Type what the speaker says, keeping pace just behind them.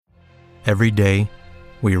Every day,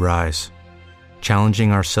 we rise,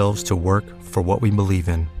 challenging ourselves to work for what we believe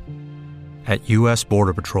in. At U.S.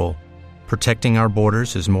 Border Patrol, protecting our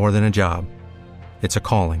borders is more than a job. It's a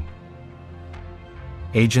calling.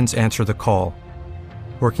 Agents answer the call,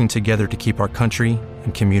 working together to keep our country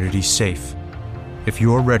and communities safe. If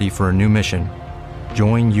you're ready for a new mission,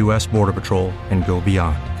 join U.S. Border Patrol and go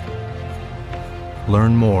beyond.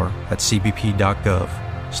 Learn more at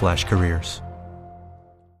cbp.gov/careers.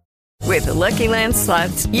 With the Lucky Land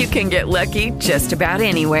Slots, you can get lucky just about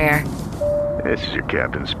anywhere. This is your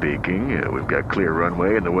captain speaking. We've got clear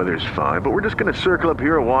runway and the weather's fine, but we're just going to circle up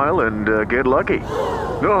here a while and get lucky.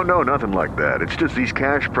 No, nothing like that. It's just these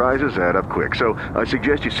cash prizes add up quick. So I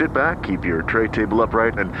suggest you sit back, keep your tray table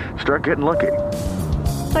upright, and start getting lucky.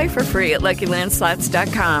 Play for free at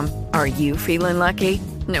LuckyLandSlots.com. Are you feeling lucky?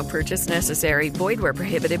 No purchase necessary. Void where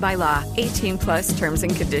prohibited by law. 18+ terms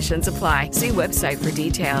and conditions apply. See website for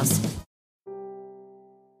details.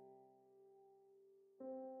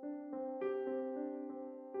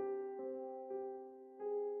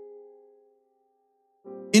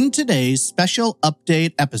 In today's special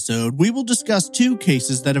update episode, we will discuss two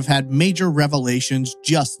cases that have had major revelations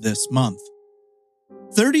just this month.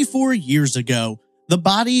 34 years ago, the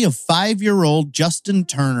body of 5-year-old Justin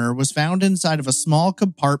Turner was found inside of a small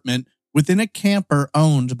compartment within a camper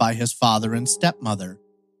owned by his father and stepmother.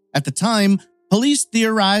 At the time, police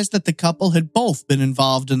theorized that the couple had both been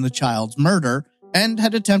involved in the child's murder and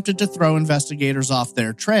had attempted to throw investigators off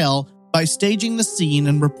their trail by staging the scene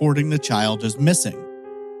and reporting the child as missing.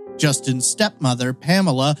 Justin's stepmother,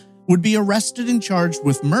 Pamela, would be arrested and charged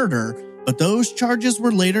with murder, but those charges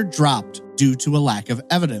were later dropped due to a lack of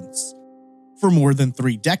evidence. For more than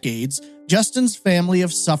 3 decades, Justin's family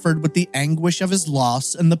have suffered with the anguish of his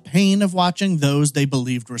loss and the pain of watching those they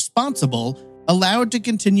believed responsible allowed to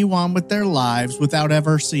continue on with their lives without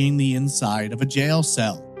ever seeing the inside of a jail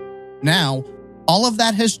cell. Now, all of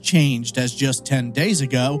that has changed as just 10 days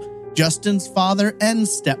ago, Justin's father and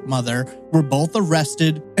stepmother were both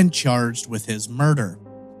arrested and charged with his murder.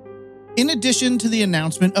 In addition to the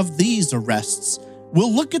announcement of these arrests,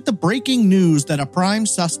 we'll look at the breaking news that a prime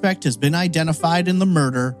suspect has been identified in the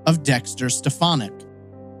murder of Dexter Stefonek.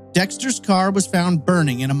 Dexter's car was found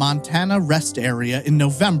burning in a Montana rest area in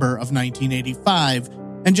November of 1985,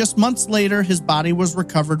 and just months later, his body was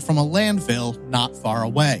recovered from a landfill not far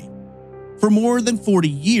away. For more than 40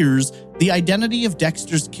 years, the identity of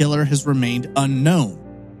Dexter's killer has remained unknown,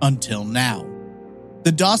 until now.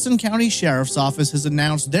 The Dawson County Sheriff's Office has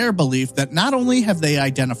announced their belief that not only have they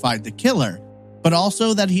identified the killer, but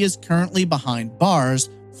also that he is currently behind bars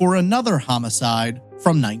for another homicide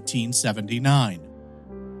from 1979.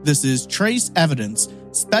 This is Trace Evidence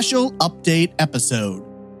Special Update Episode,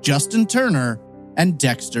 Justin Turner and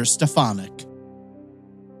Dexter Stefonek.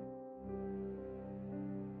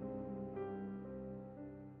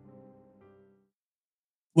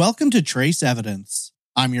 Welcome to Trace Evidence.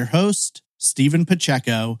 I'm your host, Stephen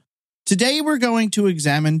Pacheco. Today we're going to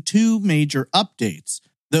examine 2 major updates,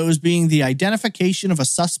 those being the identification of a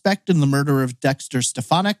suspect in the murder of Dexter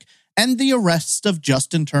Stefonek and the arrest of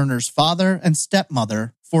Justin Turner's father and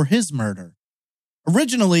stepmother for his murder.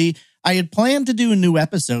 Originally, I had planned to do a new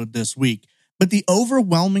episode this week, but the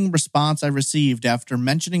overwhelming response I received after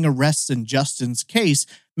mentioning arrests in Justin's case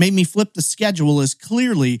made me flip the schedule, as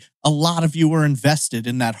clearly a lot of you are invested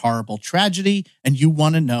in that horrible tragedy and you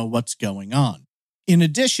want to know what's going on. In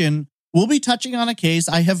addition, we'll be touching on a case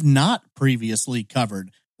I have not previously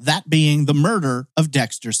covered, that being the murder of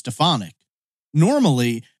Dexter Stefonek.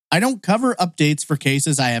 Normally, I don't cover updates for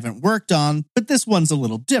cases I haven't worked on, but this one's a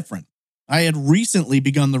little different. I had recently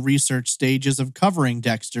begun the research stages of covering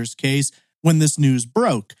Dexter's case when this news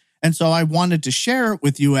broke, and so I wanted to share it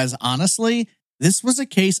with you, as honestly, this was a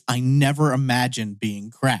case I never imagined being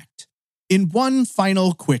cracked. In one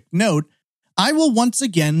final quick note, I will once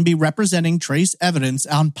again be representing Trace Evidence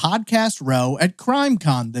on Podcast Row at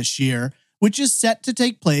CrimeCon this year, which is set to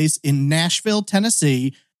take place in Nashville,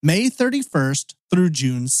 Tennessee, May 31st through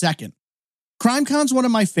June 2nd. CrimeCon's one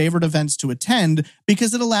of my favorite events to attend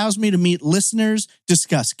because it allows me to meet listeners,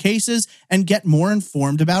 discuss cases, and get more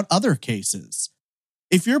informed about other cases.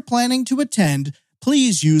 If you're planning to attend,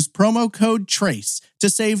 please use promo code TRACE to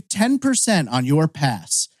save 10% on your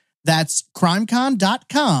pass. That's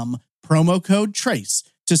crimecon.com, promo code TRACE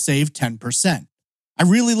to save 10%. I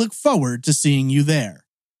really look forward to seeing you there.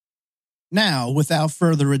 Now, without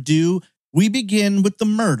further ado, we begin with the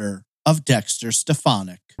murder of Dexter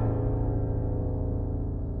Stefonek.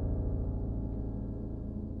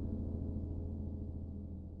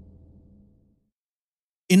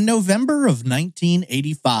 In November of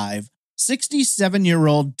 1985,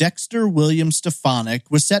 67-year-old Dexter William Stefonek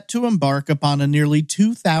was set to embark upon a nearly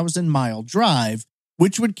 2,000-mile drive,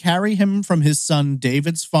 which would carry him from his son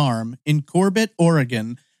David's farm in Corbett,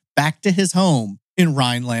 Oregon, back to his home in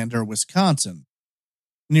Rhinelander, Wisconsin.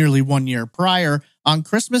 Nearly 1 year prior, on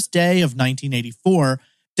Christmas Day of 1984,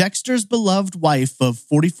 Dexter's beloved wife of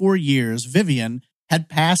 44 years, Vivian, had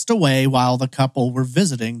passed away while the couple were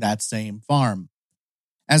visiting that same farm.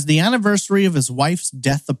 As the anniversary of his wife's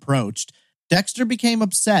death approached, Dexter became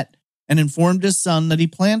upset and informed his son that he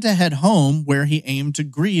planned to head home where he aimed to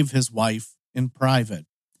grieve his wife in private.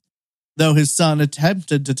 Though his son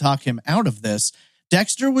attempted to talk him out of this,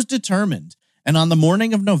 Dexter was determined, and on the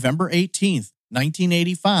morning of November 18th,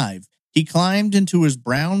 1985, he climbed into his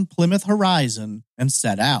brown Plymouth Horizon and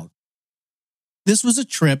set out. This was a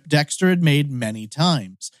trip Dexter had made many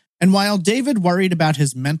times, and while David worried about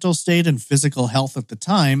his mental state and physical health at the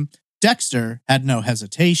time, Dexter had no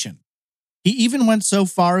hesitation. He even went so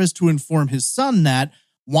far as to inform his son that,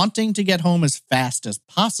 wanting to get home as fast as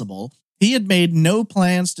possible, he had made no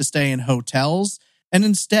plans to stay in hotels and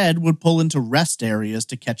instead would pull into rest areas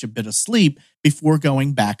to catch a bit of sleep before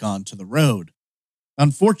going back onto the road.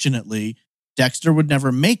 Unfortunately, Dexter would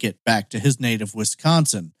never make it back to his native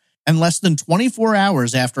Wisconsin, and less than 24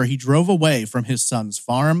 hours after he drove away from his son's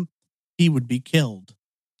farm, he would be killed.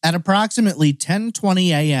 At approximately 10:20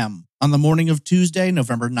 a.m. on the morning of Tuesday,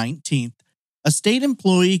 November 19th, a state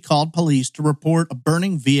employee called police to report a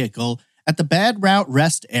burning vehicle at the Bad Route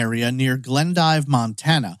Rest area near Glendive,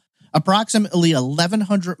 Montana, approximately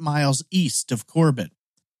 1,100 miles east of Corbett.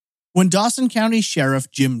 When Dawson County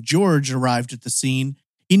Sheriff Jim George arrived at the scene,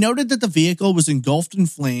 he noted that the vehicle was engulfed in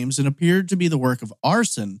flames and appeared to be the work of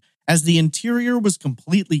arson, as the interior was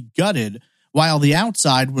completely gutted, while the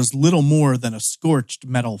outside was little more than a scorched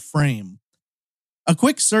metal frame. A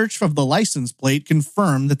quick search of the license plate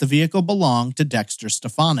confirmed that the vehicle belonged to Dexter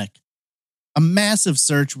Stefonek. A massive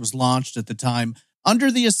search was launched at the time, under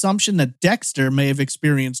the assumption that Dexter may have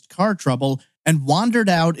experienced car trouble and wandered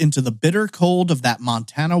out into the bitter cold of that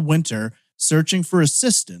Montana winter searching for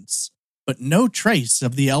assistance, but no trace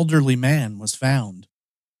of the elderly man was found.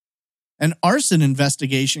 An arson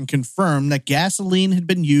investigation confirmed that gasoline had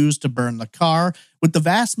been used to burn the car, with the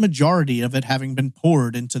vast majority of it having been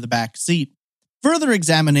poured into the back seat. Further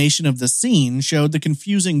examination of the scene showed the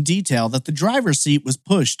confusing detail that the driver's seat was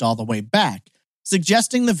pushed all the way back,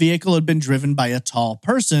 suggesting the vehicle had been driven by a tall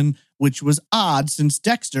person, which was odd since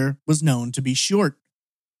Dexter was known to be short.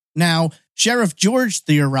 Now, Sheriff George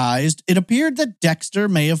theorized it appeared that Dexter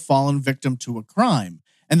may have fallen victim to a crime,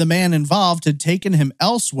 and the man involved had taken him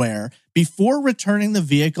elsewhere before returning the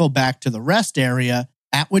vehicle back to the rest area,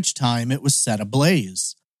 at which time it was set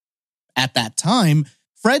ablaze. At that time,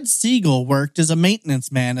 Fred Siegel worked as a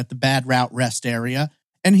maintenance man at the Bad Route Rest area,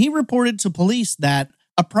 and he reported to police that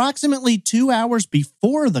approximately 2 hours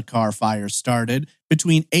before the car fire started,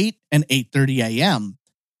 between 8 and 8:30 a.m.,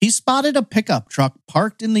 he spotted a pickup truck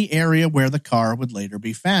parked in the area where the car would later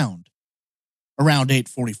be found. Around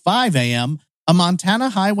 8:45 a.m., a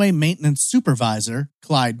Montana Highway Maintenance Supervisor,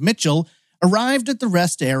 Clyde Mitchell, arrived at the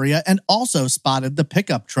rest area and also spotted the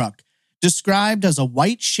pickup truck, described as a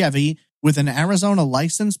white Chevy with an Arizona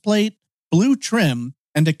license plate, blue trim,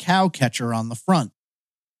 and a cow catcher on the front.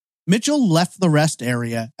 Mitchell left the rest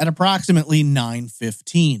area at approximately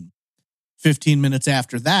 9:15. 15 minutes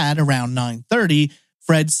after that, around 9:30,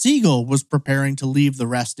 Fred Siegel was preparing to leave the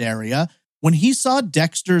rest area when he saw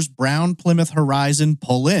Dexter's brown Plymouth Horizon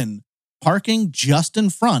pull in, parking just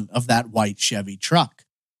in front of that white Chevy truck.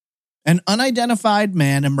 An unidentified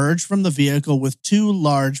man emerged from the vehicle with 2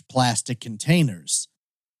 large plastic containers.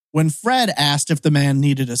 When Fred asked if the man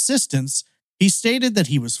needed assistance, he stated that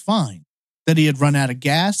he was fine, that he had run out of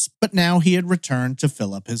gas, but now he had returned to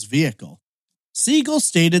fill up his vehicle. Siegel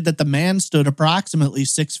stated that the man stood approximately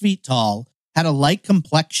 6 feet tall, had a light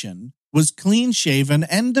complexion, was clean-shaven,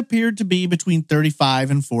 and appeared to be between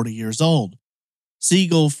 35 and 40 years old.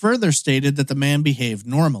 Siegel further stated that the man behaved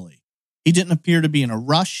normally. He didn't appear to be in a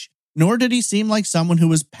rush, nor did he seem like someone who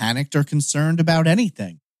was panicked or concerned about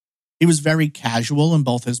anything. He was very casual in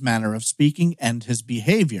both his manner of speaking and his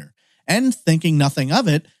behavior, and thinking nothing of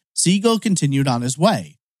it, Siegel continued on his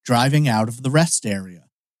way, driving out of the rest area.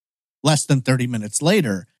 Less than 30 minutes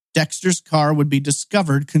later, Dexter's car would be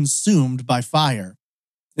discovered consumed by fire.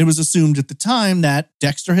 It was assumed at the time that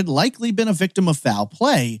Dexter had likely been a victim of foul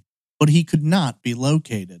play, but he could not be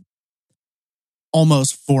located.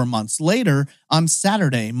 Almost 4 months later, on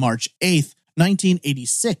Saturday, March 8th,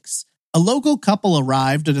 1986, a local couple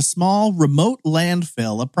arrived at a small, remote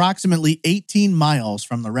landfill approximately 18 miles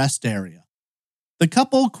from the rest area. The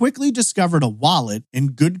couple quickly discovered a wallet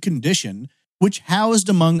in good condition, which housed,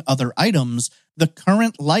 among other items, the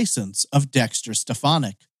current license of Dexter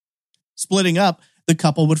Stefonek. Splitting up, the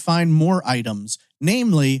couple would find more items,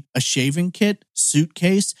 namely a shaving kit,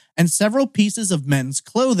 suitcase, and several pieces of men's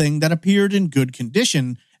clothing that appeared in good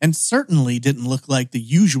condition and certainly didn't look like the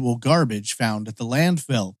usual garbage found at the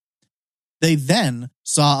landfill. They then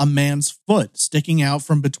saw a man's foot sticking out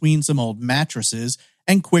from between some old mattresses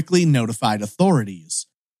and quickly notified authorities.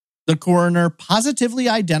 The coroner positively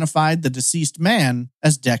identified the deceased man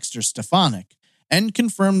as Dexter Stefonek and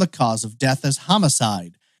confirmed the cause of death as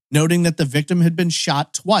homicide, noting that the victim had been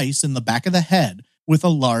shot twice in the back of the head with a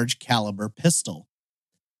large caliber pistol.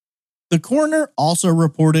 The coroner also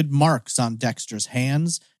reported marks on Dexter's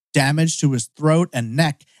hands, damage to his throat and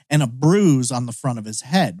neck, and a bruise on the front of his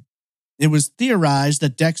head. It was theorized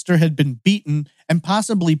that Dexter had been beaten and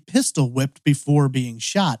possibly pistol whipped before being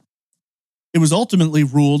shot. It was ultimately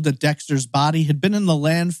ruled that Dexter's body had been in the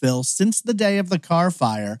landfill since the day of the car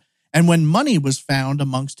fire, and when money was found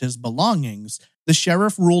amongst his belongings, the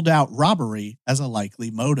sheriff ruled out robbery as a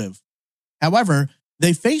likely motive. However,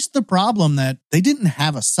 they faced the problem that they didn't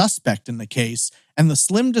have a suspect in the case, and the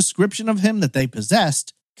slim description of him that they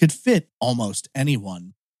possessed could fit almost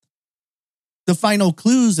anyone. The final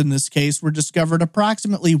clues in this case were discovered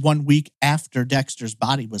approximately 1 week after Dexter's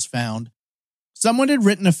body was found. Someone had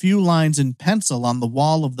written a few lines in pencil on the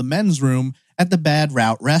wall of the men's room at the Bad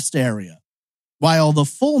Route Rest area. While the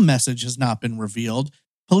full message has not been revealed,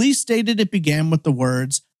 police stated it began with the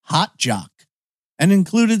words "hot jock" and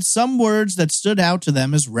included some words that stood out to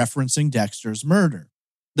them as referencing Dexter's murder.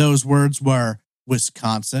 Those words were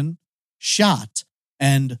Wisconsin, shot,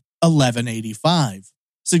 and 1185,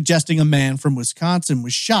 suggesting a man from Wisconsin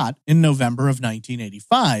was shot in November of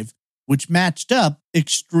 1985, which matched up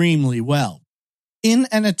extremely well. In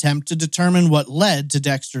an attempt to determine what led to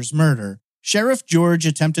Dexter's murder, Sheriff George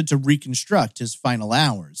attempted to reconstruct his final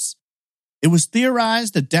hours. It was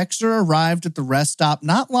theorized that Dexter arrived at the rest stop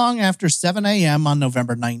not long after 7 a.m. on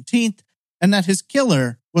November 19th, and that his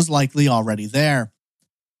killer was likely already there.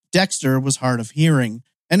 Dexter was hard of hearing,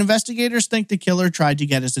 and investigators think the killer tried to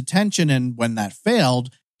get his attention, and when that failed,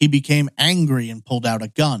 he became angry and pulled out a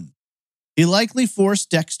gun. He likely forced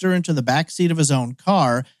Dexter into the backseat of his own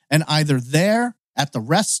car, and either there, at the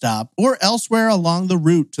rest stop, or elsewhere along the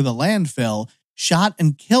route to the landfill, shot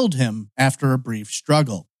and killed him after a brief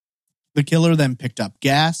struggle. The killer then picked up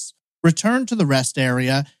gas, returned to the rest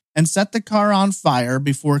area, and set the car on fire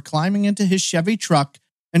before climbing into his Chevy truck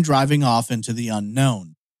and driving off into the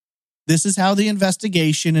unknown. This is how the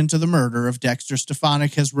investigation into the murder of Dexter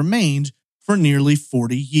Stefonek has remained for nearly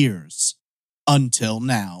 40 years. Until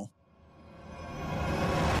now.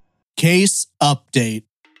 Case update.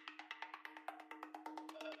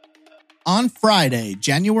 On Friday,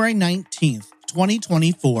 January 19th,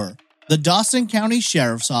 2024, the Dawson County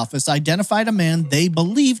Sheriff's Office identified a man they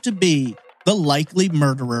believe to be the likely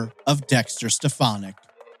murderer of Dexter Stefonek.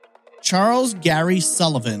 Charles Gary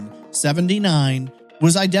Sullivan, 79,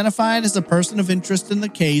 was identified as a person of interest in the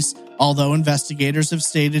case, although investigators have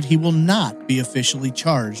stated he will not be officially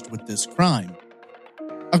charged with this crime.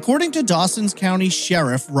 According to Dawson County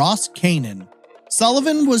Sheriff Ross Kanan,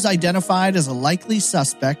 Sullivan was identified as a likely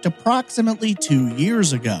suspect approximately 2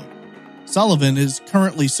 years ago. Sullivan is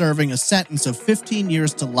currently serving a sentence of 15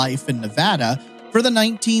 years to life in Nevada for the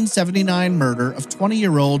 1979 murder of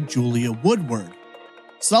 20-year-old Julia Woodward.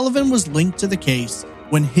 Sullivan was linked to the case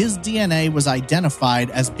when his DNA was identified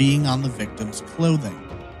as being on the victim's clothing.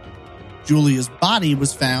 Julia's body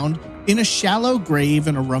was found in a shallow grave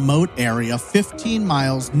in a remote area 15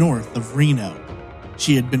 miles north of Reno.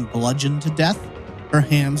 She had been bludgeoned to death, her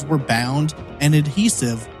hands were bound, and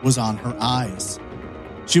adhesive was on her eyes.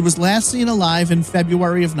 She was last seen alive in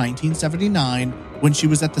February of 1979 when she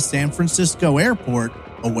was at the San Francisco airport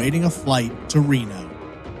awaiting a flight to Reno.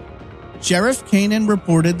 Sheriff Kanan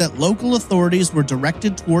reported that local authorities were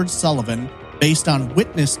directed towards Sullivan based on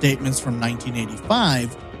witness statements from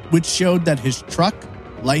 1985, which showed that his truck,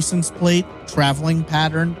 license plate, traveling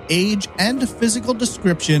pattern, age, and physical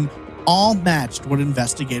description all matched what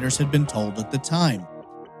investigators had been told at the time.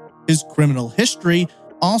 His criminal history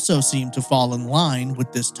also seemed to fall in line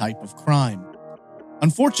with this type of crime.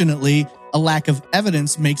 Unfortunately, a lack of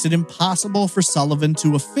evidence makes it impossible for Sullivan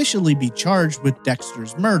to officially be charged with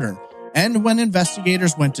Dexter's murder, and when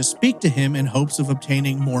investigators went to speak to him in hopes of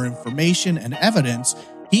obtaining more information and evidence,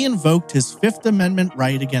 he invoked his Fifth Amendment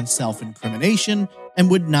right against self-incrimination and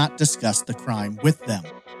would not discuss the crime with them.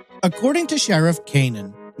 According to Sheriff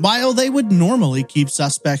Kanan, while they would normally keep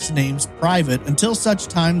suspects' names private until such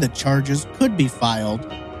time that charges could be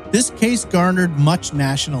filed, This case garnered much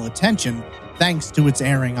national attention thanks to its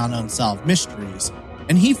airing on Unsolved Mysteries,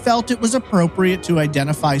 and he felt it was appropriate to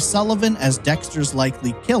identify Sullivan as Dexter's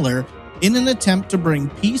likely killer in an attempt to bring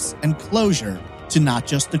peace and closure to not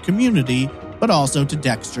just the community, but also to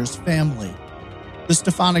Dexter's family. The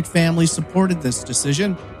Stefonek family supported this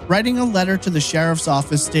decision, writing a letter to the sheriff's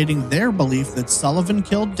office stating their belief that Sullivan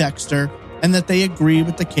killed Dexter and that they agree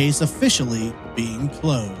with the case officially being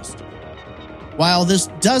closed. While this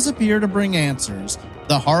does appear to bring answers,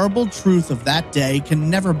 the horrible truth of that day can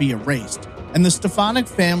never be erased, and the Stefonek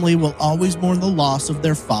family will always mourn the loss of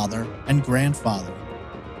their father and grandfather.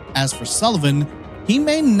 As for Sullivan, he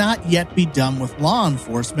may not yet be done with law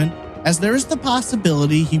enforcement, as there is the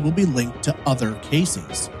possibility he will be linked to other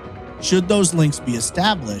cases. Should those links be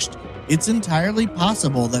established, it's entirely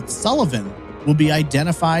possible that Sullivan will be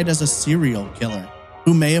identified as a serial killer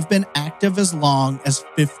who may have been active as long as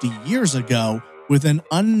 50 years ago with an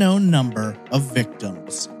unknown number of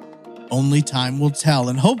victims. Only time will tell,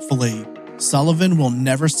 and hopefully, Sullivan will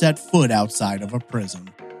never set foot outside of a prison.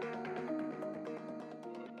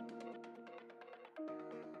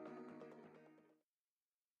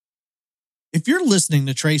 If you're listening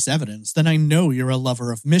to Trace Evidence, then I know you're a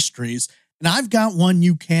lover of mysteries, and I've got one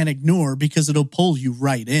you can't ignore because it'll pull you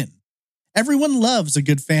right in. Everyone loves a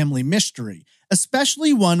good family mystery,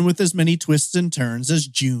 especially one with as many twists and turns as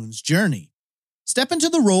June's Journey. Step into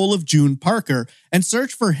the role of June Parker and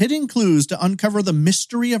search for hidden clues to uncover the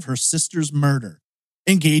mystery of her sister's murder.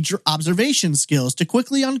 Engage your observation skills to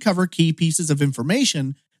quickly uncover key pieces of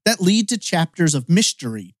information that lead to chapters of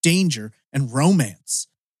mystery, danger, and romance.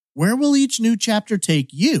 Where will each new chapter take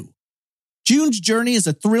you? June's Journey is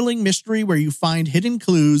a thrilling mystery where you find hidden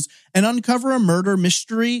clues and uncover a murder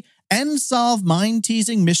mystery and solve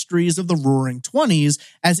mind-teasing mysteries of the Roaring '20s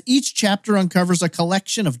as each chapter uncovers a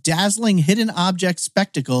collection of dazzling hidden object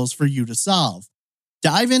spectacles for you to solve.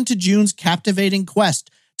 Dive into June's captivating quest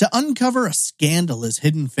to uncover a scandalous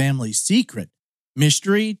hidden family secret.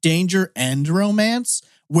 Mystery, danger, and romance?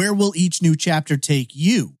 Where will each new chapter take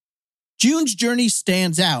you? June's Journey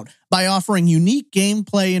stands out by offering unique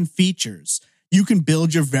gameplay and features. You can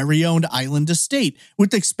build your very own island estate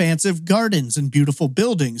with expansive gardens and beautiful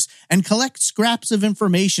buildings, and collect scraps of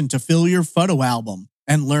information to fill your photo album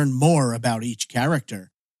and learn more about each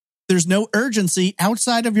character. There's no urgency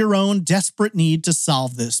outside of your own desperate need to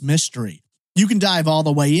solve this mystery. You can dive all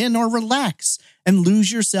the way in or relax and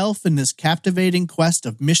lose yourself in this captivating quest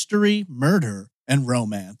of mystery, murder, and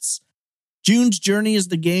romance. June's Journey is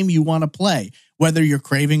the game you want to play, whether you're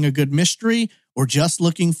craving a good mystery or just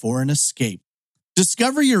looking for an escape.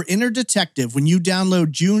 Discover your inner detective when you download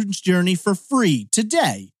June's Journey for free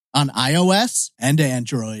today on iOS and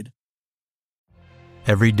Android.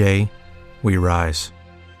 Every day, we rise,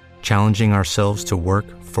 challenging ourselves to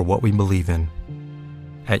work for what we believe in.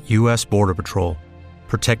 At U.S. Border Patrol,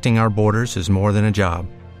 protecting our borders is more than a job.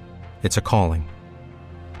 It's a calling.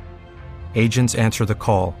 Agents answer the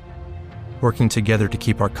call, working together to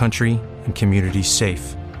keep our country and communities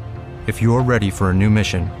safe. If you're ready for a new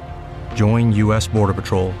mission, join U.S. Border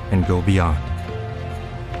Patrol and go beyond.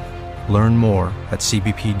 Learn more at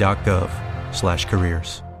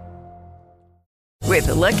cbp.gov/careers. With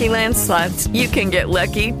the Lucky Land Slots, you can get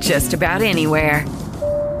lucky just about anywhere.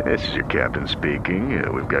 This is your captain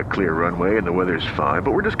speaking. We've got clear runway and the weather's fine,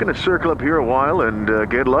 but we're just going to circle up here a while and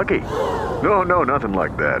get lucky. No, nothing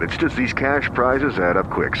like that. It's just these cash prizes add up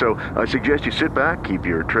quick. So I suggest you sit back, keep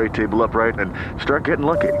your tray table upright, and start getting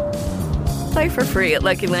lucky. Play for free at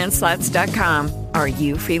LuckyLandSlots.com. Are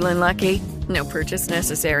you feeling lucky? No purchase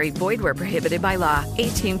necessary. Void where prohibited by law.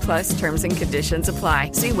 18+ terms and conditions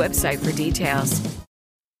apply. See website for details.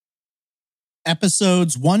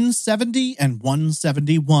 Episodes 170 and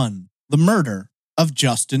 171, The Murder of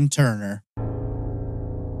Justin Turner.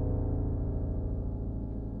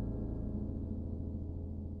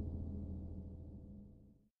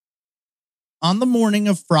 On the morning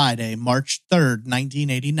of Friday, March 3rd,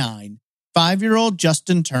 1989, 5-year-old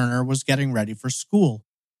Justin Turner was getting ready for school.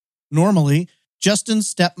 Normally, Justin's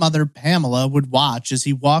stepmother Pamela would watch as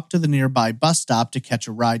he walked to the nearby bus stop to catch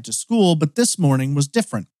a ride to school, but this morning was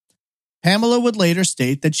different. Pamela would later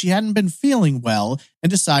state that she hadn't been feeling well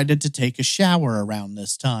and decided to take a shower around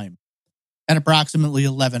this time. At approximately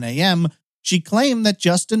 11 a.m., she claimed that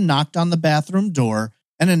Justin knocked on the bathroom door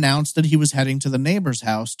and announced that he was heading to the neighbor's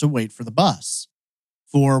house to wait for the bus.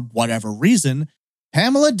 For whatever reason,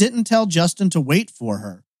 Pamela didn't tell Justin to wait for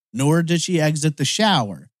her, nor did she exit the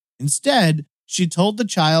shower. Instead, she told the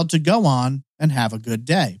child to go on and have a good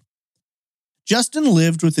day. Justin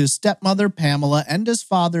lived with his stepmother Pamela and his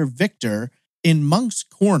father Victor in Monk's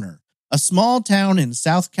Corner, a small town in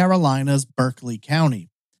South Carolina's Berkeley County.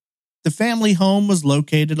 The family home was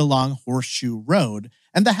located along Horseshoe Road,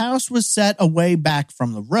 and the house was set away back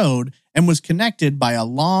from the road and was connected by a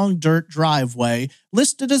long dirt driveway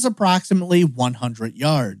listed as approximately 100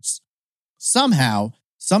 yards. Somehow,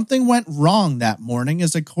 something went wrong that morning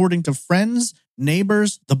as, according to friends,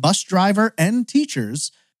 neighbors, the bus driver, and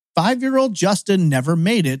teachers, 5-year-old Justin never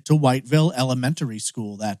made it to Whiteville Elementary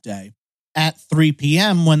School that day. At 3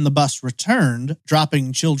 p.m., when the bus returned,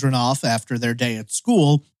 dropping children off after their day at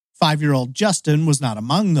school, 5-year-old Justin was not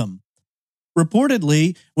among them.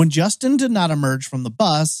 Reportedly, when Justin did not emerge from the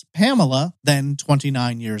bus, Pamela, then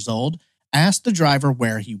 29 years old, asked the driver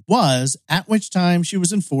where he was, at which time she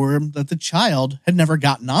was informed that the child had never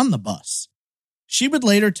gotten on the bus. She would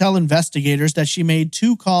later tell investigators that she made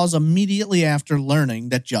 2 calls immediately after learning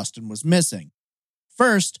that Justin was missing.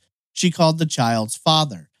 First, she called the child's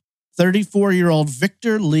father, 34-year-old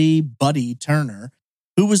Victor Lee Buddy Turner,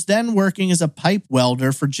 who was then working as a pipe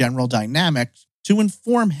welder for General Dynamics, to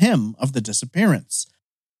inform him of the disappearance.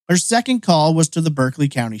 Her second call was to the Berkeley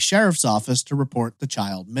County Sheriff's Office to report the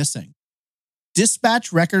child missing.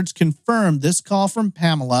 Dispatch records confirmed this call from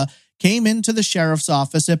Pamela came into the sheriff's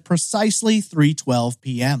office at precisely 3:12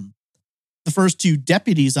 p.m. The first 2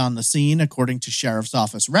 deputies on the scene, according to sheriff's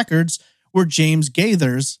office records, were James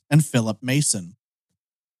Gaithers and Philip Mason.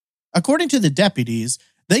 According to the deputies,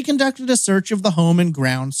 they conducted a search of the home and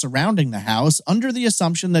grounds surrounding the house under the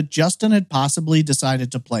assumption that Justin had possibly decided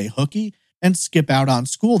to play hooky and skip out on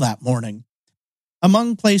school that morning.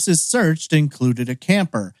 Among places searched included a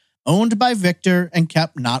camper, owned by Victor and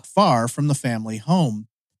kept not far from the family home.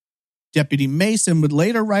 Deputy Mason would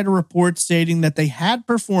later write a report stating that they had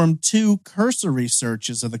performed 2 cursory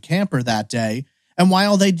searches of the camper that day, and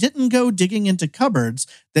while they didn't go digging into cupboards,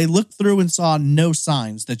 they looked through and saw no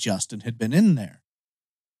signs that Justin had been in there.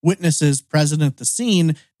 Witnesses present at the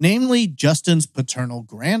scene, namely Justin's paternal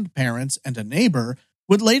grandparents and a neighbor,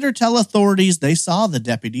 would later tell authorities they saw the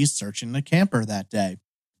deputies searching the camper that day.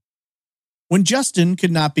 When Justin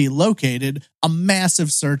could not be located, a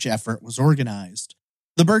massive search effort was organized.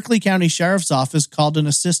 The Berkeley County Sheriff's Office called in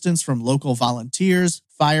assistance from local volunteers,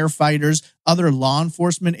 firefighters, other law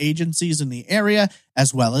enforcement agencies in the area,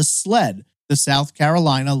 as well as SLED, the South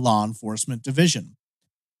Carolina Law Enforcement Division.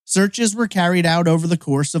 Searches were carried out over the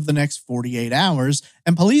course of the next 48 hours,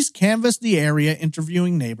 and police canvassed the area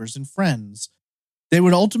interviewing neighbors and friends. They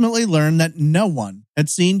would ultimately learn that no one had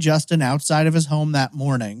seen Justin outside of his home that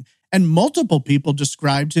morning, and multiple people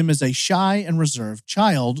described him as a shy and reserved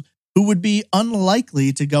child who would be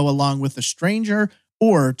unlikely to go along with a stranger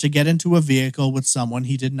or to get into a vehicle with someone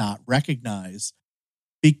he did not recognize.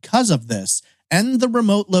 Because of this, and the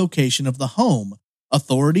remote location of the home,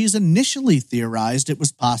 authorities initially theorized it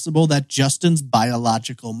was possible that Justin's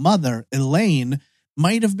biological mother, Elaine,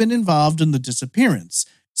 might have been involved in the disappearance,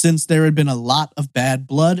 since there had been a lot of bad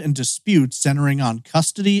blood and disputes centering on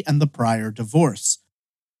custody and the prior divorce.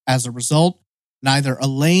 As a result, neither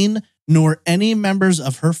Elaine nor any members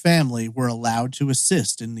of her family were allowed to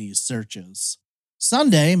assist in these searches.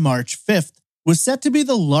 Sunday, March 5th, was set to be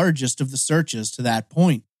the largest of the searches to that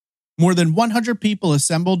point. More than 100 people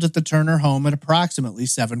assembled at the Turner home at approximately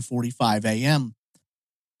 7:45 a.m.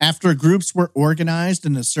 After groups were organized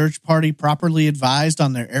and the search party properly advised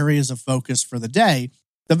on their areas of focus for the day,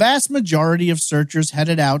 the vast majority of searchers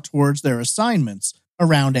headed out towards their assignments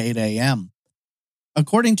around 8 a.m.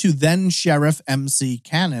 According to then-Sheriff M.C.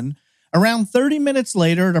 Cannon, around 30 minutes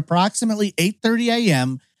later at approximately 8:30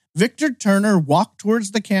 a.m., Victor Turner walked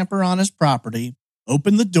towards the camper on his property,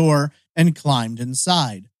 opened the door, and climbed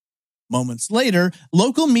inside. Moments later,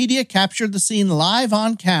 local media captured the scene live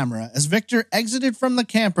on camera as Victor exited from the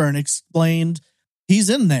camper and explained, "He's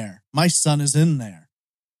in there. My son is in there."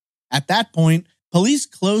 At that point, police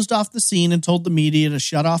closed off the scene and told the media to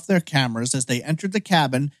shut off their cameras as they entered the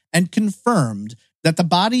cabin and confirmed that the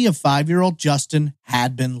body of 5-year-old Justin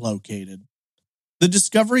had been located. The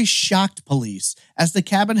discovery shocked police, as the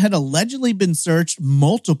cabin had allegedly been searched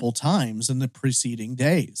multiple times in the preceding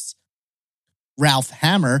days. Ralph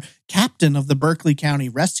Hammer, captain of the Berkeley County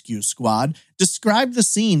Rescue Squad, described the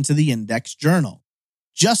scene to the Index Journal.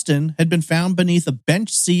 Justin had been found beneath a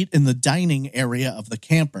bench seat in the dining area of the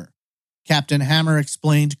camper. Captain Hammer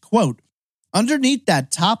explained, quote, "Underneath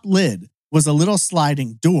that top lid was a little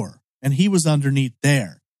sliding door, and he was underneath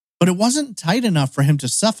there. But it wasn't tight enough for him to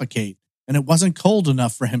suffocate, and it wasn't cold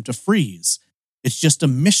enough for him to freeze. It's just a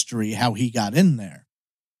mystery how he got in there."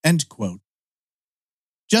 End quote.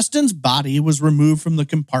 Justin's body was removed from the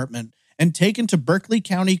compartment and taken to Berkeley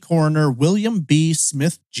County Coroner William B.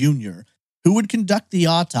 Smith, Jr., who would conduct the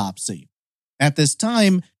autopsy. At this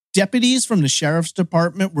time, Deputies from the sheriff's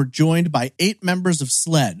department were joined by 8 members of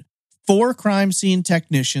SLED, 4 crime scene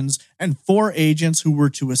technicians, and 4 agents who were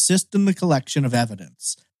to assist in the collection of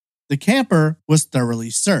evidence. The camper was thoroughly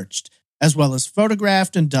searched, as well as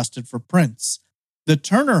photographed and dusted for prints. The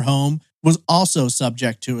Turner home was also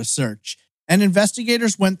subject to a search, and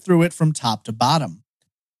investigators went through it from top to bottom.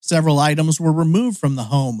 Several items were removed from the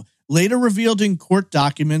home, later revealed in court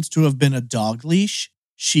documents to have been a dog leash,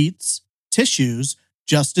 sheets, tissues,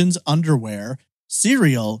 Justin's underwear,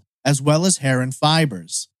 cereal, as well as hair and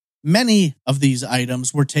fibers. Many of these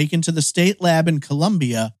items were taken to the state lab in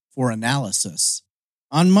Columbia for analysis.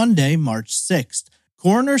 On Monday, March 6th,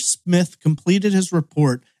 Coroner Smith completed his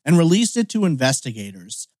report and released it to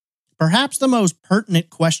investigators. Perhaps the most pertinent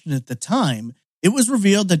question at the time, it was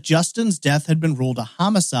revealed that Justin's death had been ruled a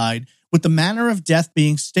homicide, with the manner of death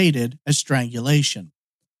being stated as strangulation.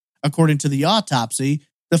 According to the autopsy,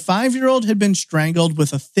 the 5-year-old had been strangled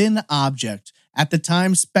with a thin object, at the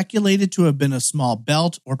time speculated to have been a small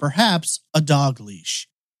belt or perhaps a dog leash.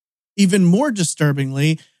 Even more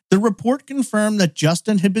disturbingly, the report confirmed that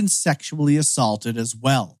Justin had been sexually assaulted as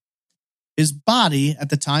well. His body, at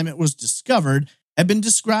the time it was discovered, had been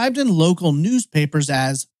described in local newspapers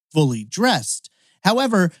as fully dressed.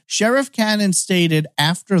 However, Sheriff Cannon stated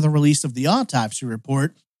after the release of the autopsy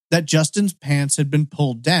report that Justin's pants had been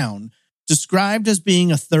pulled down, described as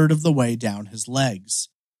being a third of the way down his legs.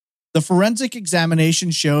 The forensic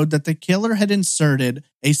examination showed that the killer had inserted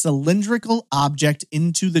a cylindrical object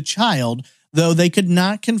into the child, though they could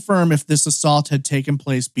not confirm if this assault had taken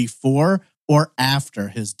place before or after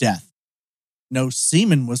his death. No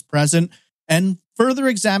semen was present, and further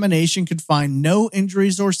examination could find no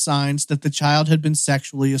injuries or signs that the child had been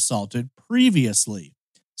sexually assaulted previously,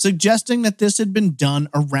 suggesting that this had been done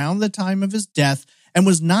around the time of his death and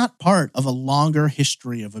was not part of a longer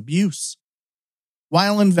history of abuse.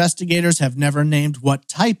 While investigators have never named what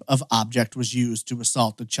type of object was used to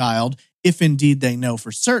assault the child, if indeed they know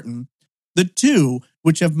for certain, the two,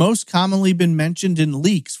 which have most commonly been mentioned in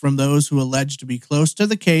leaks from those who allege to be close to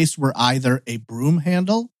the case, were either a broom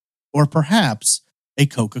handle or perhaps a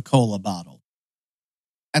Coca-Cola bottle.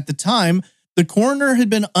 At the time, the coroner had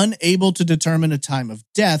been unable to determine a time of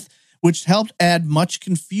death, which helped add much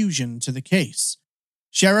confusion to the case.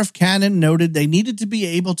 Sheriff Cannon noted they needed to be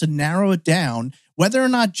able to narrow it down whether or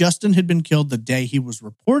not Justin had been killed the day he was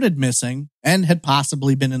reported missing and had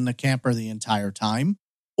possibly been in the camper the entire time,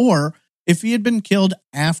 or if he had been killed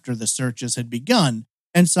after the searches had begun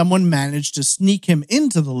and someone managed to sneak him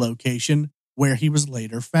into the location where he was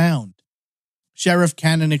later found. Sheriff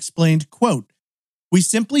Cannon explained, quote, "We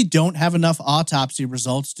simply don't have enough autopsy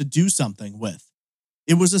results to do something with.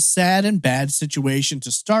 It was a sad and bad situation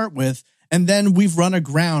to start with, and then we've run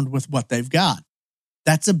aground with what they've got.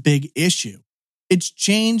 That's a big issue. It's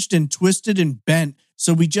changed and twisted and bent,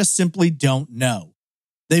 so we just simply don't know.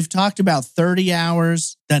 They've talked about 30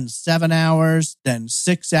 hours, then 7 hours, then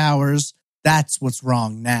 6 hours. That's what's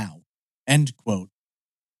wrong now." End quote.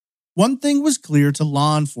 One thing was clear to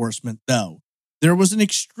law enforcement, though. There was an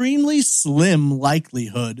extremely slim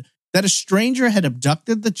likelihood that a stranger had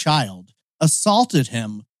abducted the child, assaulted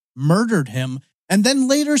him, murdered him, and then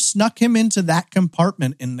later snuck him into that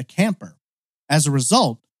compartment in the camper. As a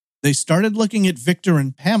result, they started looking at Victor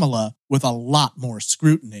and Pamela with a lot more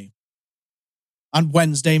scrutiny. On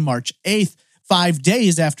Wednesday, March 8th, 5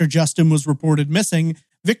 days after Justin was reported missing,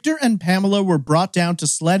 Victor and Pamela were brought down to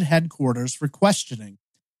SLED headquarters for questioning.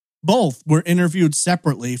 Both were interviewed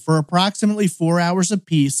separately for approximately 4 hours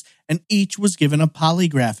apiece, and each was given a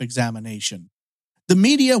polygraph examination. The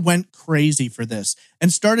media went crazy for this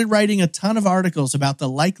and started writing a ton of articles about the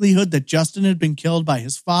likelihood that Justin had been killed by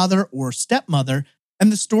his father or stepmother,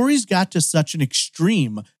 and the stories got to such an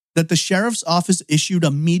extreme that the sheriff's office issued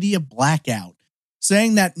a media blackout,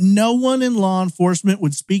 saying that no one in law enforcement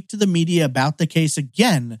would speak to the media about the case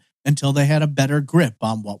again until they had a better grip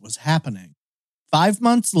on what was happening. 5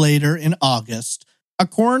 months later, in August, a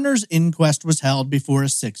coroner's inquest was held before a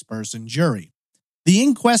 6-person jury. The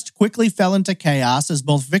inquest quickly fell into chaos as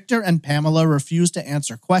both Victor and Pamela refused to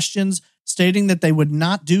answer questions, stating that they would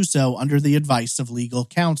not do so under the advice of legal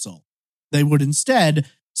counsel. They would instead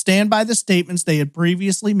stand by the statements they had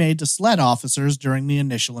previously made to SLED officers during the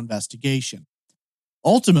initial investigation.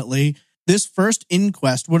 Ultimately, this first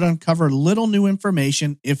inquest would uncover little new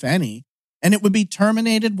information, if any, and it would be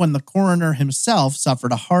terminated when the coroner himself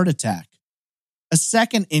suffered a heart attack. A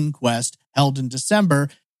second inquest, held in December,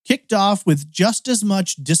 kicked off with just as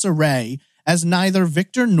much disarray as neither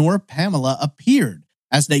Victor nor Pamela appeared,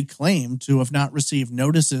 as they claimed to have not received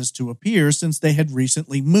notices to appear since they had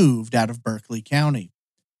recently moved out of Berkeley County.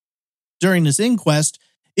 During this inquest,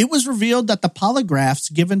 it was revealed that the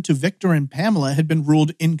polygraphs given to Victor and Pamela had been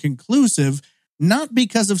ruled inconclusive, not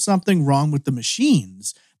because of something wrong with the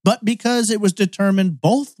machines, but because it was determined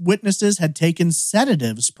both witnesses had taken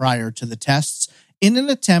sedatives prior to the tests in an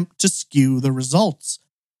attempt to skew the results.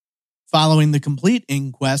 Following the complete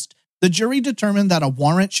inquest, the jury determined that a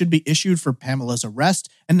warrant should be issued for Pamela's arrest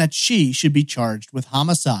and that she should be charged with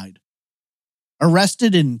homicide.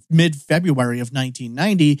 Arrested in mid-February of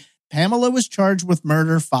 1990, Pamela was charged with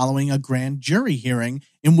murder following a grand jury hearing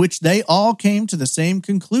in which they all came to the same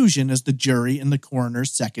conclusion as the jury in the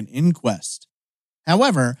coroner's second inquest.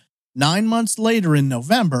 However, 9 months later in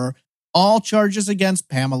November, all charges against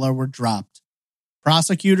Pamela were dropped.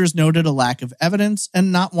 Prosecutors noted a lack of evidence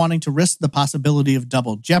and not wanting to risk the possibility of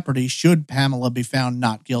double jeopardy should Pamela be found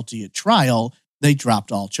not guilty at trial, they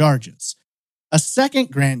dropped all charges. A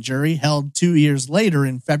second grand jury held 2 years later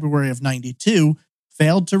in February of 92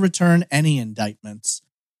 failed to return any indictments.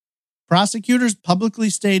 Prosecutors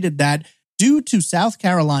publicly stated that, due to South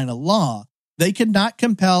Carolina law, they could not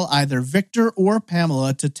compel either Victor or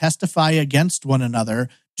Pamela to testify against one another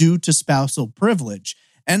due to spousal privilege,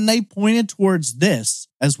 and they pointed towards this,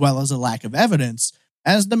 as well as a lack of evidence,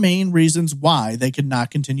 as the main reasons why they could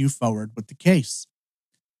not continue forward with the case.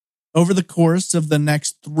 Over the course of the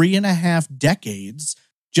next 3.5 decades,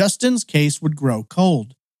 Justin's case would grow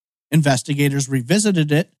cold. Investigators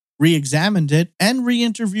revisited it, re-examined it, and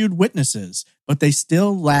re-interviewed witnesses, but they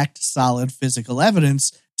still lacked solid physical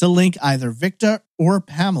evidence to link either Victor or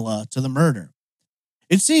Pamela to the murder.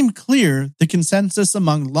 It seemed clear the consensus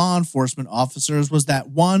among law enforcement officers was that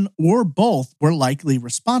one or both were likely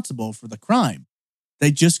responsible for the crime.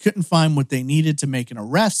 They just couldn't find what they needed to make an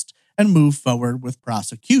arrest and move forward with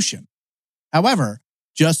prosecution. However,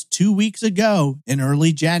 just 2 weeks ago, in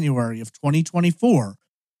early January of 2024,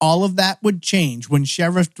 all of that would change when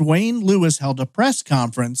Sheriff Dwayne Lewis held a press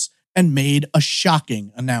conference and made a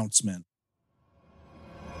shocking announcement.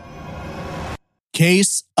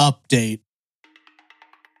 Case update.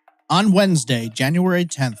 On Wednesday, January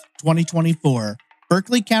 10th, 2024,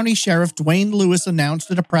 Berkeley County Sheriff Dwayne Lewis announced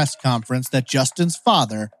at a press conference that Justin's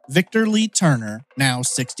father, Victor Lee Turner, now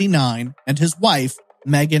 69, and his wife,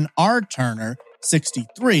 Megan R. Turner,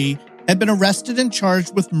 63, had been arrested and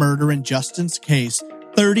charged with murder in Justin's case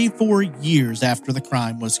 34 years after the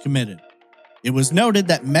crime was committed. It was noted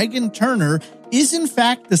that Megan Turner is in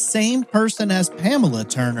fact the same person as Pamela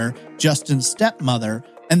Turner, Justin's stepmother,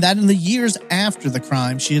 and that in the years after the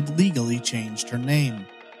crime she had legally changed her name.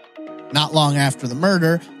 Not long after the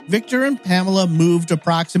murder, Victor and Pamela moved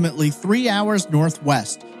approximately 3 hours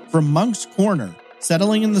northwest from Monk's Corner,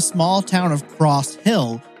 settling in the small town of Cross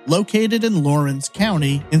Hill, located in Lawrence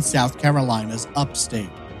County in South Carolina's upstate.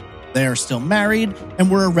 They are still married and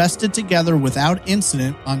were arrested together without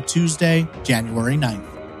incident on Tuesday, January 9th.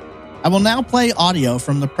 I will now play audio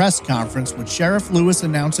from the press conference with Sheriff Lewis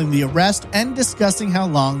announcing the arrest and discussing how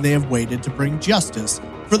long they have waited to bring justice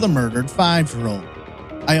for the murdered 5-year-old.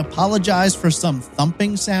 I apologize for some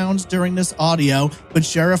thumping sounds during this audio, but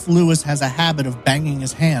Sheriff Lewis has a habit of banging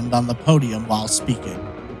his hand on the podium while speaking.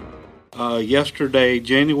 Yesterday,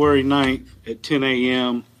 January 9th at 10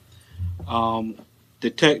 a.m.,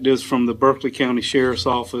 detectives from the Berkeley County Sheriff's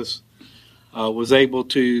Office was able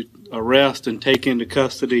to arrest and take into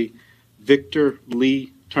custody Victor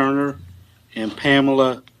Lee Turner and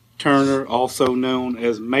Pamela Turner, also known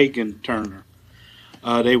as Megan Turner.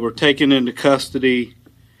 They were taken into custody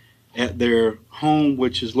at their home,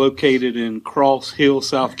 which is located in Cross Hill,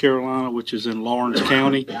 South Carolina, which is in Lawrence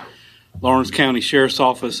County. Lawrence County Sheriff's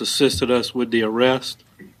Office assisted us with the arrest.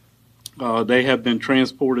 They have been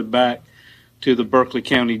transported back to the Berkeley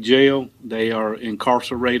County Jail. They are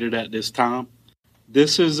incarcerated at this time.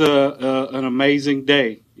 This is an amazing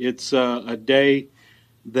day. It's a day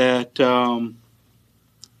that a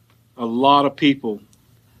lot of people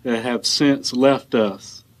that have since left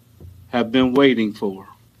us have been waiting for,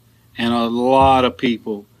 and a lot of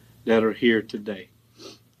people that are here today.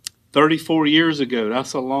 34 years ago,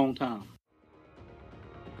 that's a long time.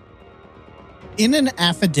 In an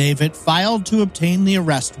affidavit filed to obtain the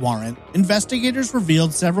arrest warrant, investigators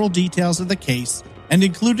revealed several details of the case and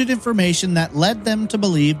included information that led them to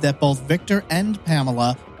believe that both Victor and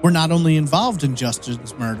Pamela were not only involved in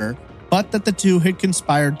Justin's murder, but that the two had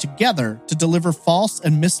conspired together to deliver false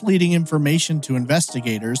and misleading information to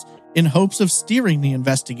investigators in hopes of steering the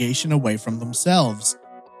investigation away from themselves.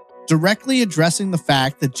 Directly addressing the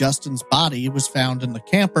fact that Justin's body was found in the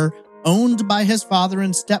camper owned by his father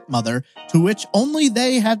and stepmother, to which only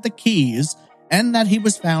they had the keys, and that he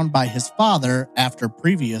was found by his father after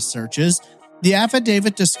previous searches, The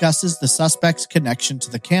affidavit discusses the suspect's connection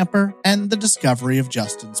to the camper and the discovery of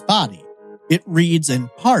Justin's body. It reads in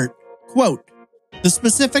part, quote, "The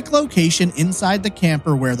specific location inside the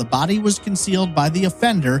camper where the body was concealed by the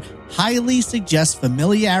offender highly suggests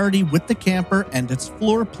familiarity with the camper and its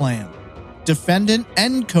floor plan. Defendant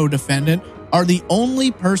and co-defendant are the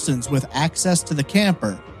only persons with access to the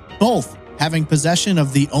camper, both having possession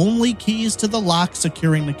of the only keys to the lock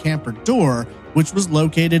securing the camper door, which was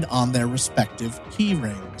located on their respective key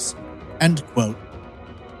rings." End quote.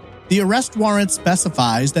 The arrest warrant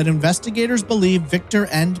specifies that investigators believe Victor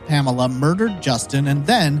and Pamela murdered Justin and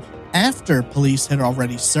then, after police had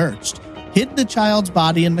already searched, hid the child's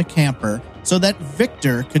body in the camper so that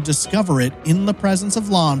Victor could discover it in the presence of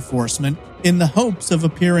law enforcement in the hopes of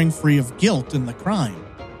appearing free of guilt in the crime.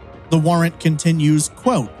 The warrant continues,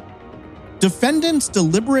 quote, "Defendants'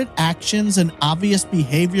 deliberate actions and obvious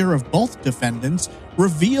behavior of both defendants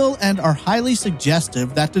reveal and are highly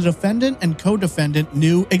suggestive that the defendant and co-defendant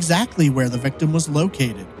knew exactly where the victim was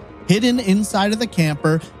located, hidden inside of the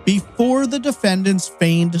camper before the defendant's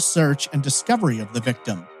feigned search and discovery of the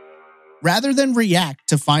victim. Rather than react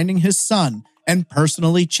to finding his son and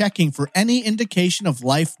personally checking for any indication of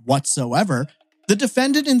life whatsoever, the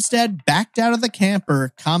defendant instead backed out of the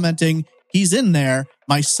camper, commenting, 'He's in there,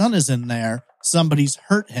 my son is in there, somebody's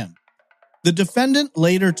hurt him.' The defendant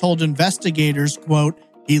later told investigators, quote,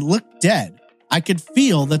 'He looked dead. I could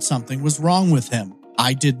feel that something was wrong with him.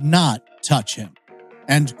 I did not touch him.'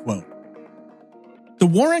 End quote. The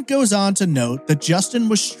warrant goes on to note that Justin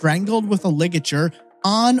was strangled with a ligature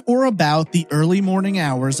on or about the early morning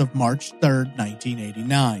hours of March 3rd,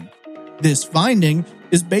 1989. This finding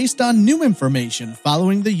is based on new information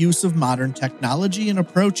following the use of modern technology and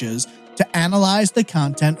approaches to analyze the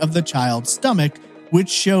content of the child's stomach, which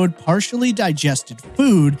showed partially digested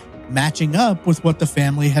food matching up with what the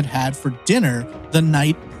family had had for dinner the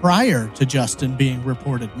night prior to Justin being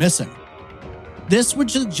reported missing. This would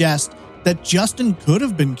suggest that Justin could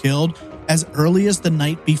have been killed as early as the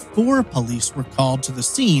night before police were called to the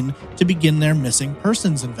scene to begin their missing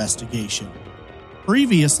persons investigation.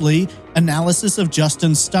 Previously, analysis of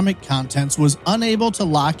Justin's stomach contents was unable to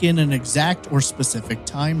lock in an exact or specific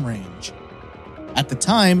time range. At the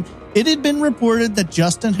time, it had been reported that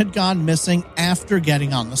Justin had gone missing after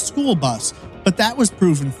getting on the school bus, but that was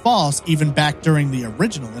proven false even back during the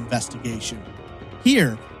original investigation.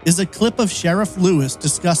 Here is a clip of Sheriff Lewis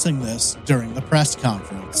discussing this during the press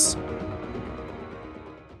conference.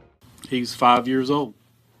 He's 5 years old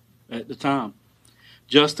at the time.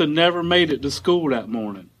 Justin never made it to school that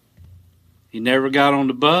morning. He never got on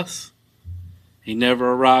the bus. He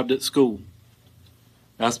never arrived at school.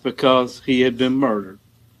 That's because he had been murdered.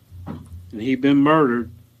 And he'd been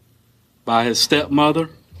murdered by his stepmother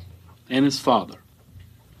and his father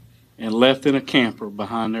and left in a camper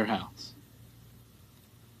behind their house.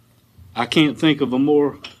 I can't think of a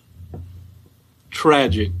more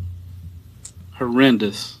tragic,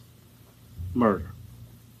 horrendous murder.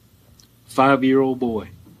 5-year-old boy.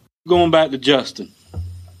 Going back to Justin.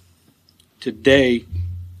 Today,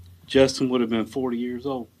 Justin would have been 40 years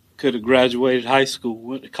old. Could have graduated high school,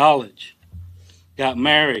 went to college, got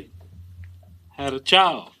married, had a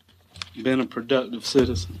child, been a productive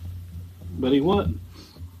citizen. But he wasn't.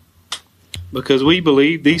 Because we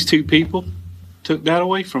believe these two people took that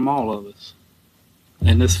away from all of us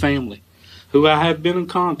and this family, who I have been in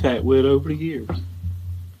contact with over the years.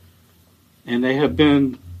 And they have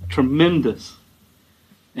been tremendous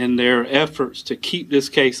in their efforts to keep this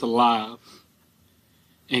case alive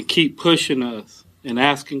and keep pushing us and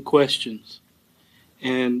asking questions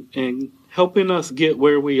and helping us get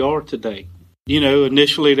where we are today. You know,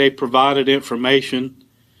 initially they provided information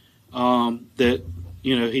that,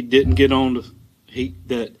 you know, he didn't get on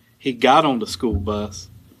that he got on the school bus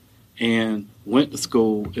and went to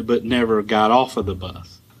school but never got off of the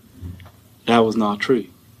bus. That was not true.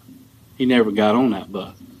 He never got on that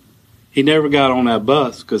bus. He never got on that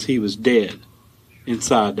bus because he was dead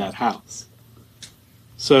inside that house.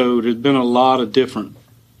 So there's been a lot of different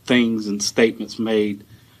things and statements made.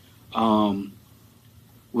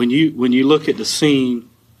 When you look at the scene,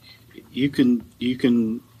 you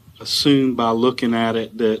can assume by looking at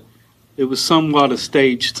it that it was somewhat a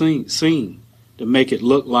staged scene to make it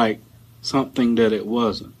look like something that it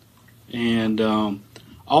wasn't. And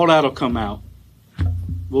all that'll come out.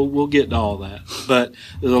 We'll get to all that. But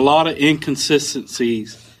there's a lot of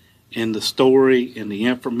inconsistencies in the story and the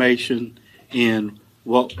information in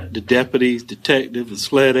what the deputies, detectives, and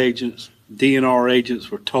SLED agents, DNR agents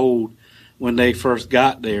were told when they first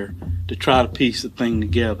got there to try to piece the thing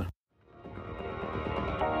together.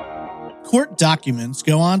 Court documents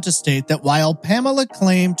go on to state that while Pamela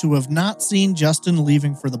claimed to have not seen Justin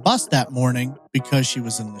leaving for the bus that morning because she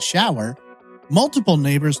was in the shower, multiple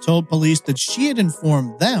neighbors told police that she had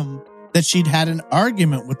informed them that she'd had an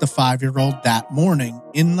argument with the 5-year-old that morning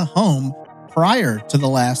in the home prior to the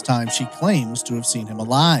last time she claims to have seen him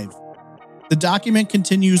alive. The document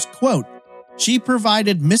continues, quote, "She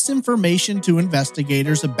provided misinformation to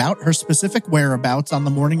investigators about her specific whereabouts on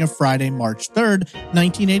the morning of Friday, March 3rd,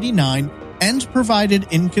 1989, and provided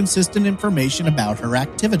inconsistent information about her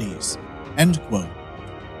activities." End quote.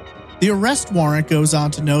 The arrest warrant goes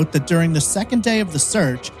on to note that during the second day of the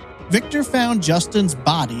search, Victor found Justin's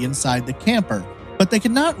body inside the camper, but they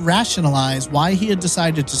could not rationalize why he had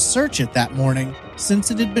decided to search it that morning since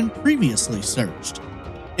it had been previously searched.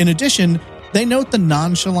 In addition, they note the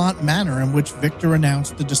nonchalant manner in which Victor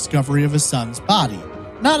announced the discovery of his son's body,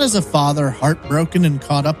 not as a father heartbroken and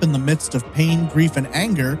caught up in the midst of pain, grief, and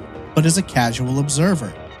anger, but as a casual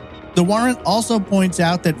observer. The warrant also points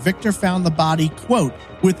out that Victor found the body, quote,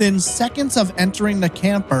 "within seconds of entering the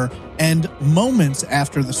camper and moments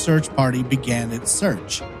after the search party began its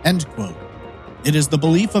search," end quote. It is the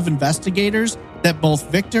belief of investigators that both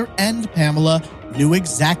Victor and Pamela knew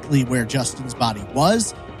exactly where Justin's body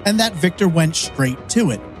was, and that Victor went straight to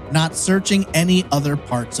it, not searching any other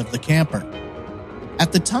parts of the camper.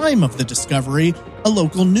 At the time of the discovery, a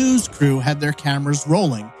local news crew had their cameras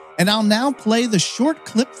rolling, and I'll now play the short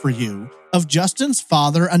clip for you of Justin's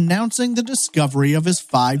father announcing the discovery of his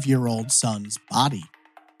 5-year-old son's body.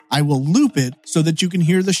 I will loop it so that you can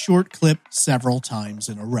hear the short clip several times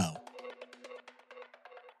in a row.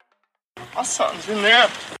 My son's in there.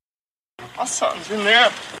 My son's in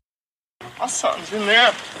there. My son's in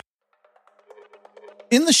there.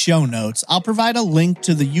 In the show notes, I'll provide a link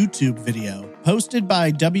to the YouTube video posted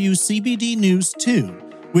by WCBD News 2,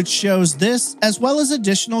 which shows this as well as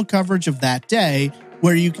additional coverage of that day,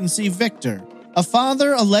 where you can see Victor, a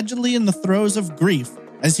father allegedly in the throes of grief,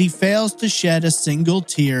 as he fails to shed a single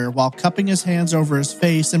tear while cupping his hands over his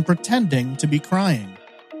face and pretending to be crying.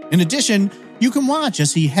 In addition, you can watch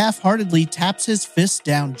as he half-heartedly taps his fist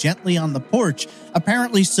down gently on the porch,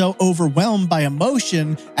 apparently so overwhelmed by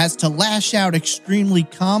emotion as to lash out extremely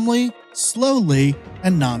calmly, slowly,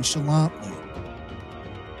 and nonchalantly.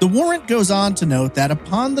 The warrant goes on to note that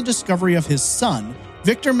upon the discovery of his son,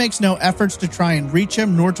 Victor makes no efforts to try and reach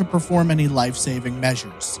him nor to perform any life-saving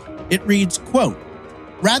measures. It reads, quote,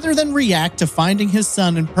 "Rather than react to finding his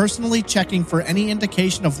son and personally checking for any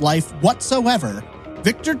indication of life whatsoever,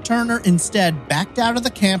 Victor Turner instead backed out of the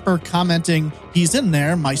camper, commenting, 'He's in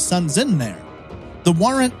there, my son's in there.' The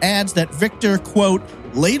warrant adds that Victor, quote,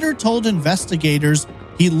 later told investigators,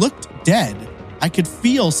 'He looked dead. I could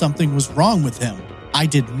feel something was wrong with him. I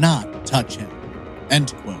did not touch him.'"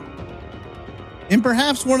 End quote. In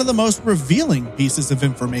perhaps one of the most revealing pieces of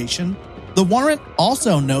information, the warrant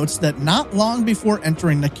also notes that not long before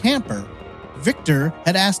entering the camper, Victor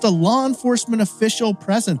had asked a law enforcement official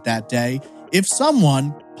present that day if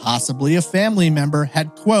someone, possibly a family member,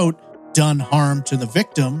 had, quote, done harm to the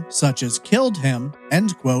victim, such as killed him,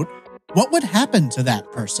 end quote, what would happen to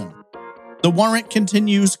that person? The warrant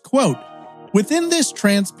continues, quote, "Within this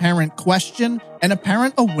transparent question, an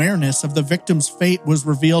apparent awareness of the victim's fate was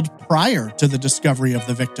revealed prior to the discovery of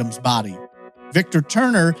the victim's body. Victor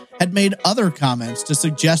Turner had made other comments to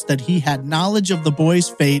suggest that he had knowledge of the boy's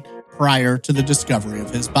fate prior to the discovery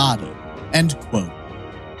of his body." End quote.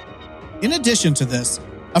 In addition to this,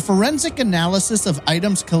 a forensic analysis of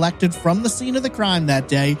items collected from the scene of the crime that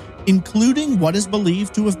day, including what is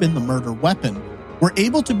believed to have been the murder weapon, were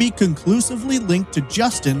able to be conclusively linked to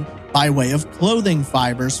Justin by way of clothing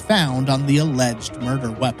fibers found on the alleged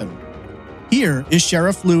murder weapon. Here is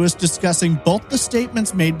Sheriff Lewis discussing both the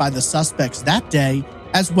statements made by the suspects that day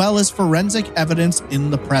as well as forensic evidence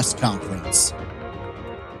in the press conference.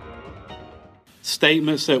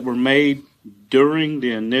 Statements that were made during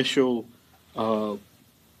the initial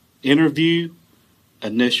interview,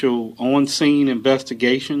 initial on-scene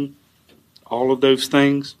investigation, all of those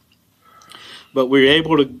things. But we were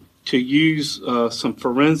able to use some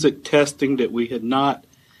forensic testing that we had not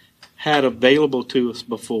had available to us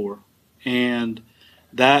before. And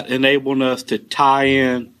that enabled us to tie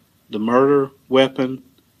in the murder weapon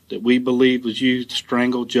that we believe was used to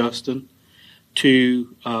strangle Justin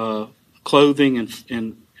to clothing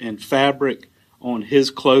and fabric on his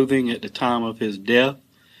clothing at the time of his death.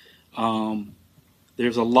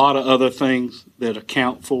 There's a lot of other things that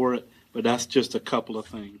account for it, but that's just a couple of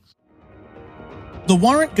things. The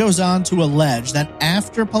warrant goes on to allege that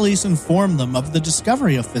after police informed them of the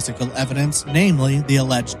discovery of physical evidence, namely the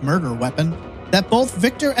alleged murder weapon, that both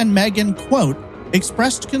Victor and Megan, quote,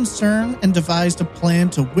 expressed concern and devised a plan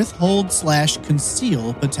to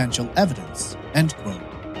withhold/conceal potential evidence, end quote.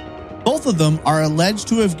 Both of them are alleged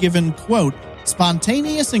to have given, quote,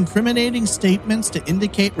 spontaneous incriminating statements to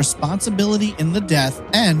indicate responsibility in the death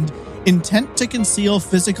and intent to conceal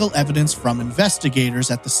physical evidence from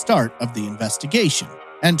investigators at the start of the investigation,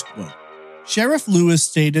 end quote. Sheriff Lewis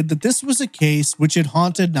stated that this was a case which had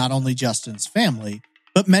haunted not only Justin's family,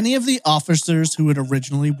 but many of the officers who had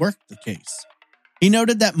originally worked the case. He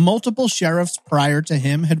noted that multiple sheriffs prior to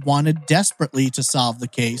him had wanted desperately to solve the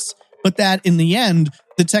case, but that in the end,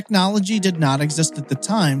 the technology did not exist at the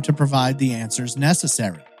time to provide the answers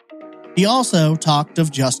necessary. He also talked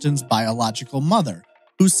of Justin's biological mother,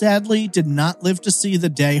 who sadly did not live to see the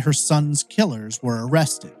day her son's killers were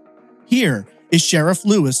arrested. Here is Sheriff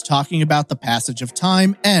Lewis talking about the passage of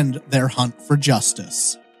time and their hunt for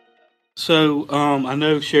justice. So I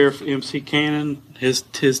know Sheriff M.C. Cannon, his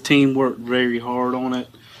team worked very hard on it.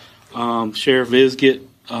 Sheriff Isgett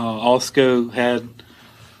also had,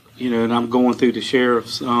 and I'm going through the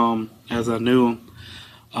sheriffs as I knew them.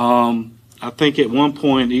 I think at one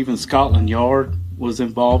point even Scotland Yard was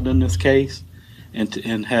involved in this case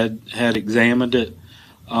and had examined it.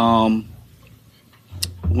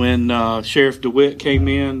 When Sheriff DeWitt came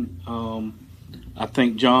in, I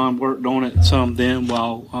think John worked on it some then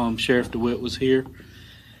while Sheriff DeWitt was here.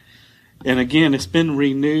 And again, it's been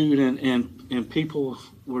renewed, and people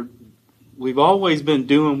we've always been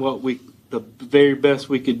doing the very best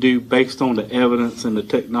we could do based on the evidence and the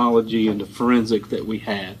technology and the forensic that we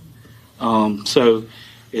had. So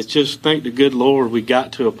it's just, thank the good Lord, we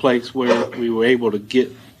got to a place where we were able to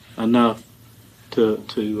get enough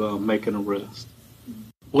to make an arrest.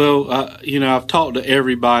 Well, I've talked to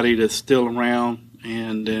everybody that's still around,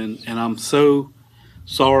 and I'm so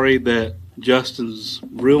sorry that Justin's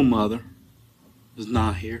real mother is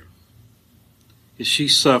not here. She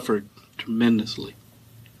suffered tremendously.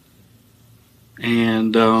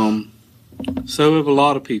 And so have a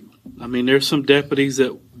lot of people. I mean, there's some deputies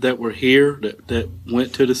that were here that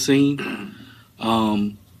went to the scene.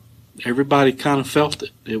 Everybody kind of felt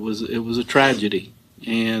it. It was a tragedy.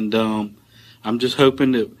 And I'm just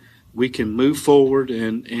hoping that we can move forward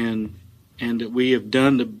and that we have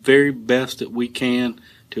done the very best that we can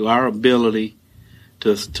to our ability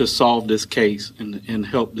to solve this case and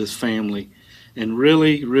help this family. And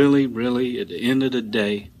really, really, really, at the end of the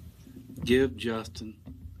day, give Justin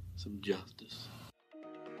some justice.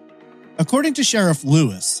 According to Sheriff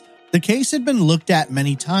Lewis, the case had been looked at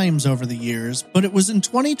many times over the years, but it was in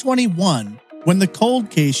 2021 when the cold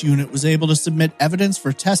case unit was able to submit evidence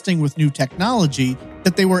for testing with new technology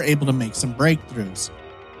that they were able to make some breakthroughs.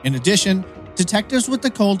 In addition, detectives with the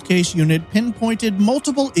cold case unit pinpointed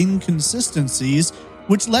multiple inconsistencies,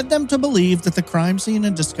 which led them to believe that the crime scene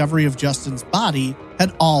and discovery of Justin's body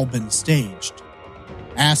had all been staged.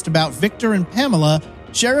 Asked about Victor and Pamela,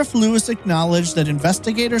 Sheriff Lewis acknowledged that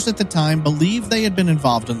investigators at the time believed they had been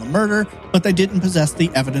involved in the murder, but they didn't possess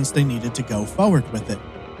the evidence they needed to go forward with it.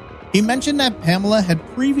 He mentioned that Pamela had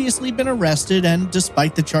previously been arrested and,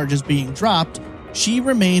 despite the charges being dropped, she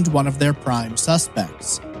remained one of their prime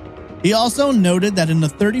suspects. He also noted that in the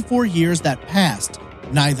 34 years that passed,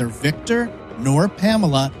 neither Victor nor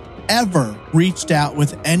Pamela ever reached out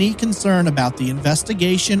with any concern about the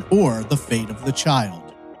investigation or the fate of the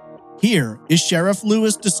child. Here is Sheriff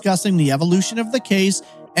Lewis discussing the evolution of the case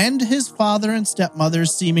and his father and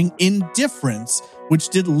stepmother's seeming indifference, which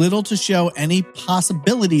did little to show any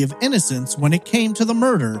possibility of innocence when it came to the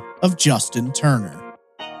murder of Justin Turner.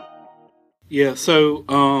 Yeah,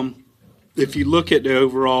 so if you look at the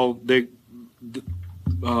overall,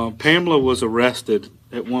 Pamela was arrested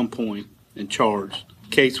at one point and charged.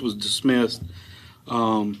 The case was dismissed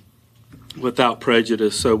without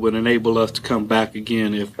prejudice, so it would enable us to come back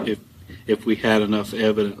again if we had enough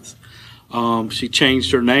evidence. She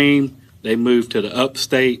changed her name. They moved to the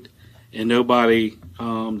upstate, and nobody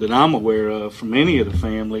that I'm aware of from any of the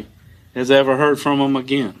family has ever heard from them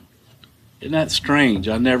again. Isn't that strange?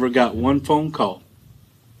 I never got one phone call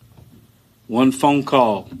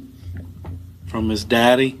from his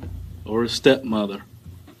daddy or his stepmother.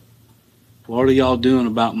 What are y'all doing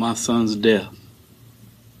about my son's death?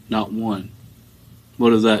 Not one. What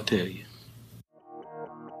does that tell you?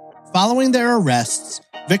 Following their arrests,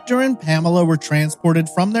 Victor and Pamela were transported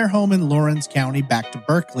from their home in Lawrence County back to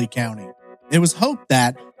Berkeley County. It was hoped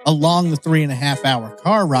that, along the 3.5-hour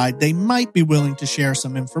car ride, they might be willing to share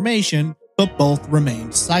some information, but both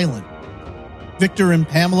remained silent. Victor and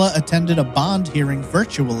Pamela attended a bond hearing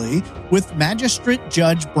virtually with Magistrate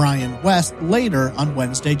Judge Brian West later on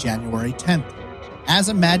Wednesday, January 10th. As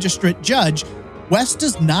a magistrate judge, West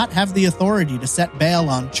does not have the authority to set bail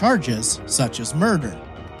on charges such as murder.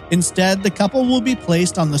 Instead, the couple will be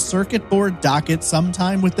placed on the circuit board docket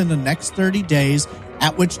sometime within the next 30 days,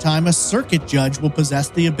 at which time a circuit judge will possess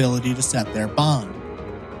the ability to set their bond.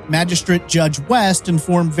 Magistrate Judge West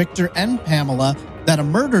informed Victor and Pamela that a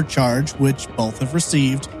murder charge, which both have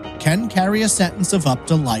received, can carry a sentence of up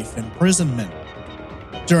to life imprisonment.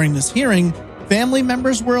 During this hearing, family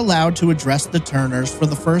members were allowed to address the Turners for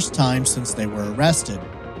the first time since they were arrested.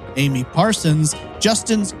 Amy Parsons,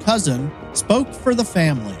 Justin's cousin, spoke for the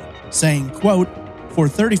family, saying, quote, "For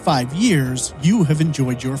 35 years, you have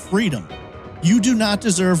enjoyed your freedom. You do not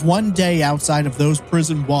deserve one day outside of those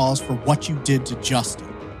prison walls for what you did to Justin.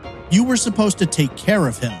 You were supposed to take care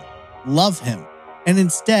of him, love him, and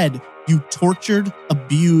instead, you tortured,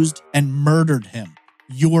 abused, and murdered him,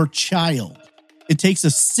 your child. It takes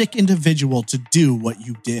a sick individual to do what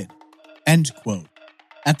you did." End quote.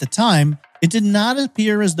 At the time, it did not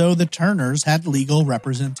appear as though the Turners had legal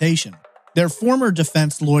representation. Their former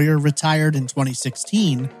defense lawyer retired in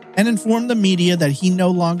 2016 and informed the media that he no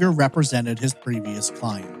longer represented his previous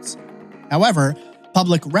clients. However,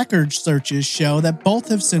 public record searches show that both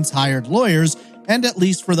have since hired lawyers, and at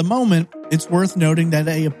least for the moment, it's worth noting that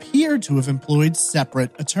they appear to have employed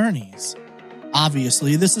separate attorneys.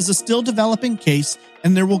 Obviously, this is a still developing case,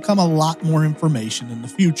 and there will come a lot more information in the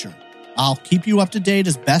future. I'll keep you up to date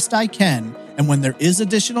as best I can, and when there is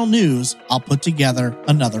additional news, I'll put together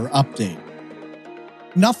another update.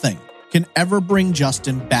 Nothing can ever bring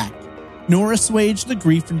Justin back, nor assuage the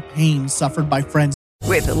grief and pain suffered by friends.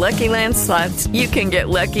 With the Lucky Land Slots, you can get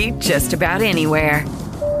lucky just about anywhere.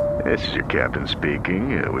 This is your captain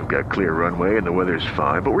speaking. We've got clear runway and the weather's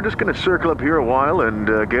fine, but we're just going to circle up here a while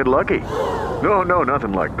and get lucky. No,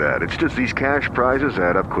 nothing like that. It's just these cash prizes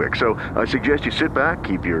add up quick. So I suggest you sit back,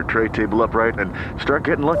 keep your tray table upright, and start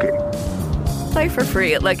getting lucky. Play for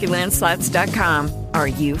free at LuckyLandSlots.com. Are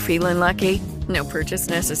you feeling lucky? No purchase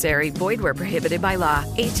necessary. Void where prohibited by law.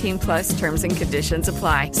 18 plus terms and conditions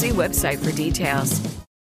apply. See website for details.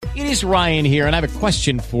 It is Ryan here, and I have a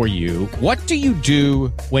question for you. What do you do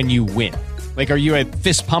when you win? Like, are you a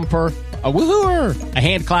fist pumper, a woohooer, a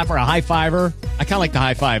hand clapper, a high fiver? I kind of like the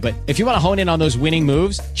high five, but if you want to hone in on those winning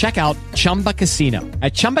moves, check out Chumba Casino.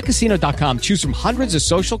 At ChumbaCasino.com, choose from hundreds of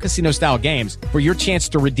social casino-style games for your chance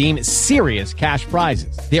to redeem serious cash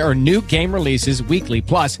prizes. There are new game releases weekly,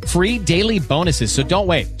 plus free daily bonuses. So don't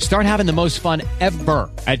wait. Start having the most fun ever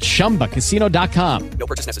at ChumbaCasino.com. No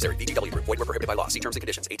purchase necessary. VGW. Void where prohibited by law. See terms and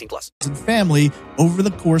conditions. 18 plus. And family over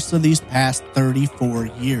the course of these past 34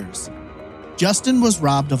 years. Justin was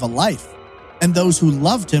robbed of a life, and those who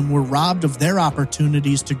loved him were robbed of their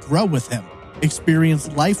opportunities to grow with him,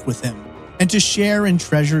 experience life with him, and to share in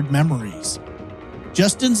treasured memories.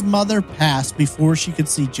 Justin's mother passed before she could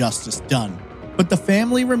see justice done, but the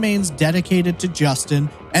family remains dedicated to Justin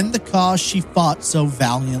and the cause she fought so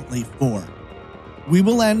valiantly for. We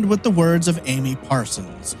will end with the words of Amy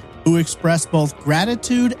Parsons, who expressed both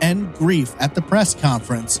gratitude and grief at the press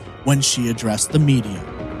conference when she addressed the media.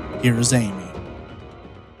 Here is Amy.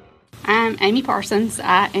 I'm Amy Parsons.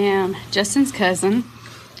 I am Justin's cousin.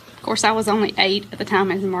 Of course, I was only 8 at the time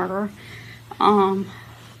of his murder. I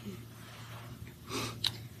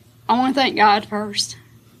want to thank God first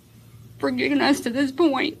for getting us to this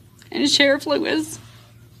point, and Sheriff Lewis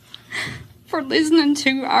for listening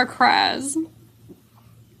to our cries.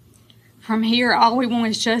 From here, all we want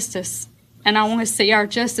is justice, and I want to see our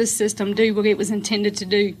justice system do what it was intended to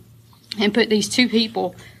do and put these two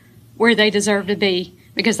people where they deserve to be,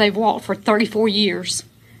 because they've walked for 34 years.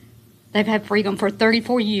 They've had freedom for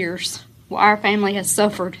 34 years while our family has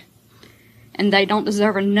suffered, and they don't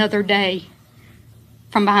deserve another day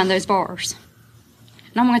from behind those bars.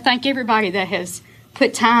 And I want to thank everybody that has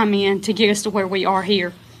put time in to get us to where we are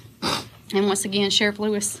here. And once again, Sheriff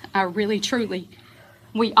Lewis, I really, truly,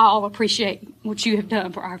 we all appreciate what you have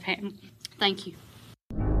done for our family. Thank you.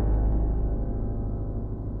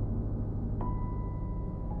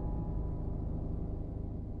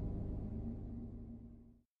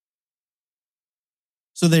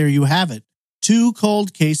 So there you have it. 2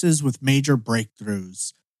 cold cases with major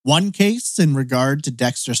breakthroughs. One case, in regard to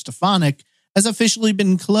Dexter Stefonek, has officially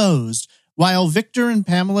been closed, while Victor and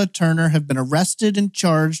Pamela Turner have been arrested and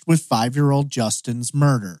charged with 5-year-old Justin's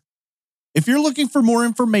murder. If you're looking for more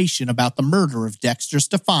information about the murder of Dexter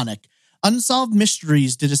Stefonek, Unsolved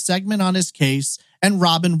Mysteries did a segment on his case, and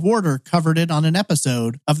Robin Warder covered it on an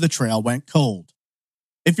episode of The Trail Went Cold.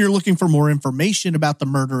 If you're looking for more information about the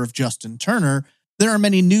murder of Justin Turner, there are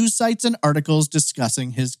many news sites and articles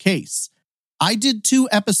discussing his case. I did 2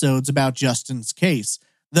 episodes about Justin's case,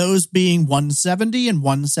 those being 170 and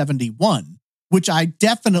 171. which I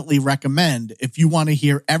definitely recommend if you want to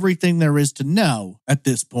hear everything there is to know at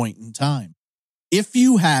this point in time. If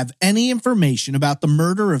you have any information about the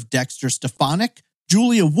murder of Dexter Stefonek,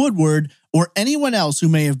 Julia Woodward, or anyone else who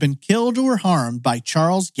may have been killed or harmed by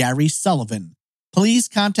Charles Gary Sullivan, please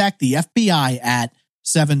contact the FBI at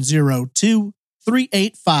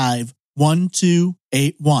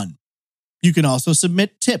 702-385-1281. You can also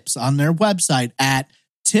submit tips on their website at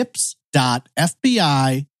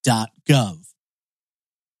tips.fbi.gov.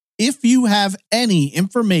 If you have any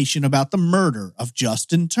information about the murder of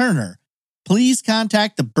Justin Turner, please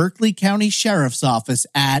contact the Berkeley County Sheriff's Office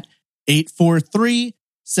at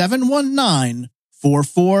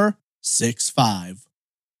 843-719-4465.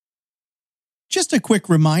 Just a quick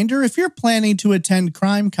reminder, if you're planning to attend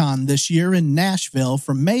CrimeCon this year in Nashville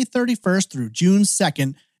from May 31st through June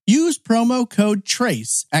 2nd, use promo code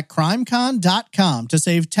TRACE at crimecon.com to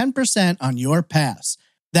save 10% on your pass.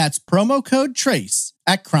 That's promo code TRACE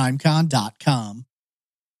at crimecon.com.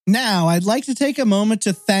 Now, I'd like to take a moment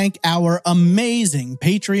to thank our amazing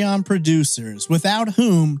Patreon producers, without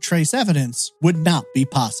whom Trace Evidence would not be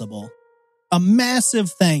possible. A massive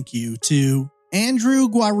thank you to Andrew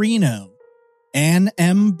Guarino, Ann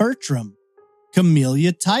M. Bertram,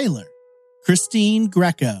 Camelia Tyler, Christine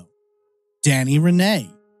Greco, Danny Renee,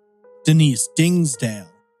 Denise Dingsdale,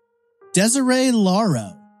 Desiree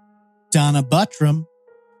Lauro, Donna Buttram,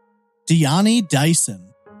 Deani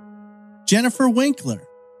Dyson, Jennifer Winkler,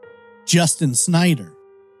 Justin Snyder,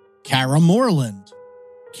 Kara Moreland,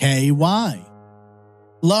 K.Y.,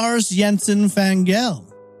 Lars Jensen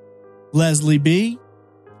Fangel, Leslie B.,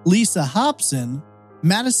 Lisa Hobson,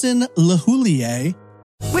 Madison LaHoulier.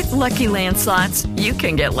 With Lucky Land Slots, you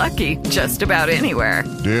can get lucky just about anywhere.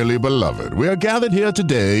 Dearly beloved, we are gathered here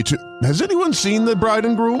today to... Has anyone seen the bride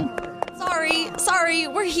and groom? Sorry,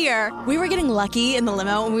 we're here. We were getting lucky in the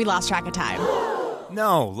limo and we lost track of time.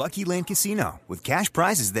 No, Lucky Land Casino, with cash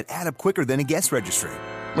prizes that add up quicker than a guest registry.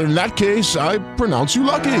 In that case, I pronounce you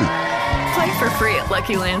lucky. Play for free at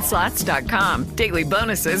LuckyLandSlots.com. Daily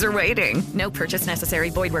bonuses are waiting. No purchase necessary.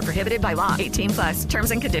 Void where prohibited by law. 18+.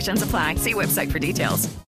 Terms and conditions apply. See website for details.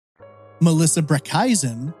 Melissa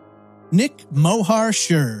Breckeisen, Nick Mohar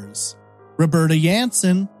Schurz, Roberta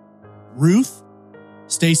Jansen, Ruth,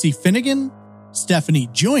 Stacy Finnegan, Stephanie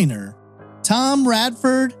Joyner, Tom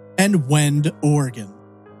Radford, and Wend Oregon.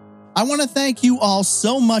 I want to thank you all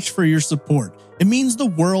so much for your support. It means the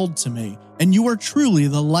world to me, and you are truly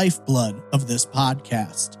the lifeblood of this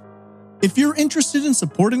podcast. If you're interested in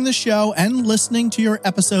supporting the show and listening to your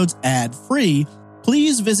episodes ad-free,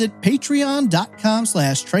 please visit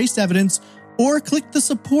patreon.com/traceevidence or click the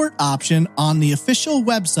support option on the official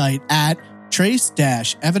website at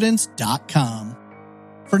trace-evidence.com.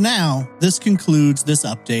 For now, this concludes this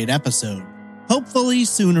update episode. Hopefully,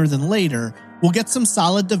 sooner than later, we'll get some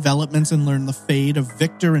solid developments and learn the fate of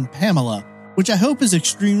Victor and Pamela, which I hope is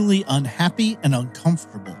extremely unhappy and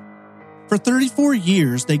uncomfortable. For 34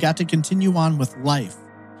 years, they got to continue on with life,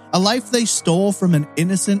 a life they stole from an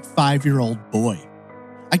innocent 5-year-old boy.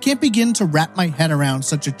 I can't begin to wrap my head around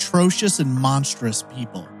such atrocious and monstrous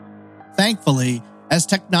people. Thankfully, as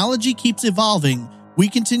technology keeps evolving, we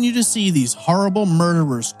continue to see these horrible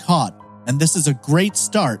murderers caught, and this is a great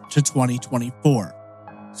start to 2024.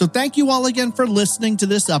 So thank you all again for listening to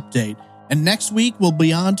this update, and next week we'll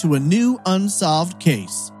be on to a new unsolved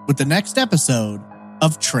case with the next episode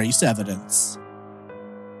of Trace Evidence.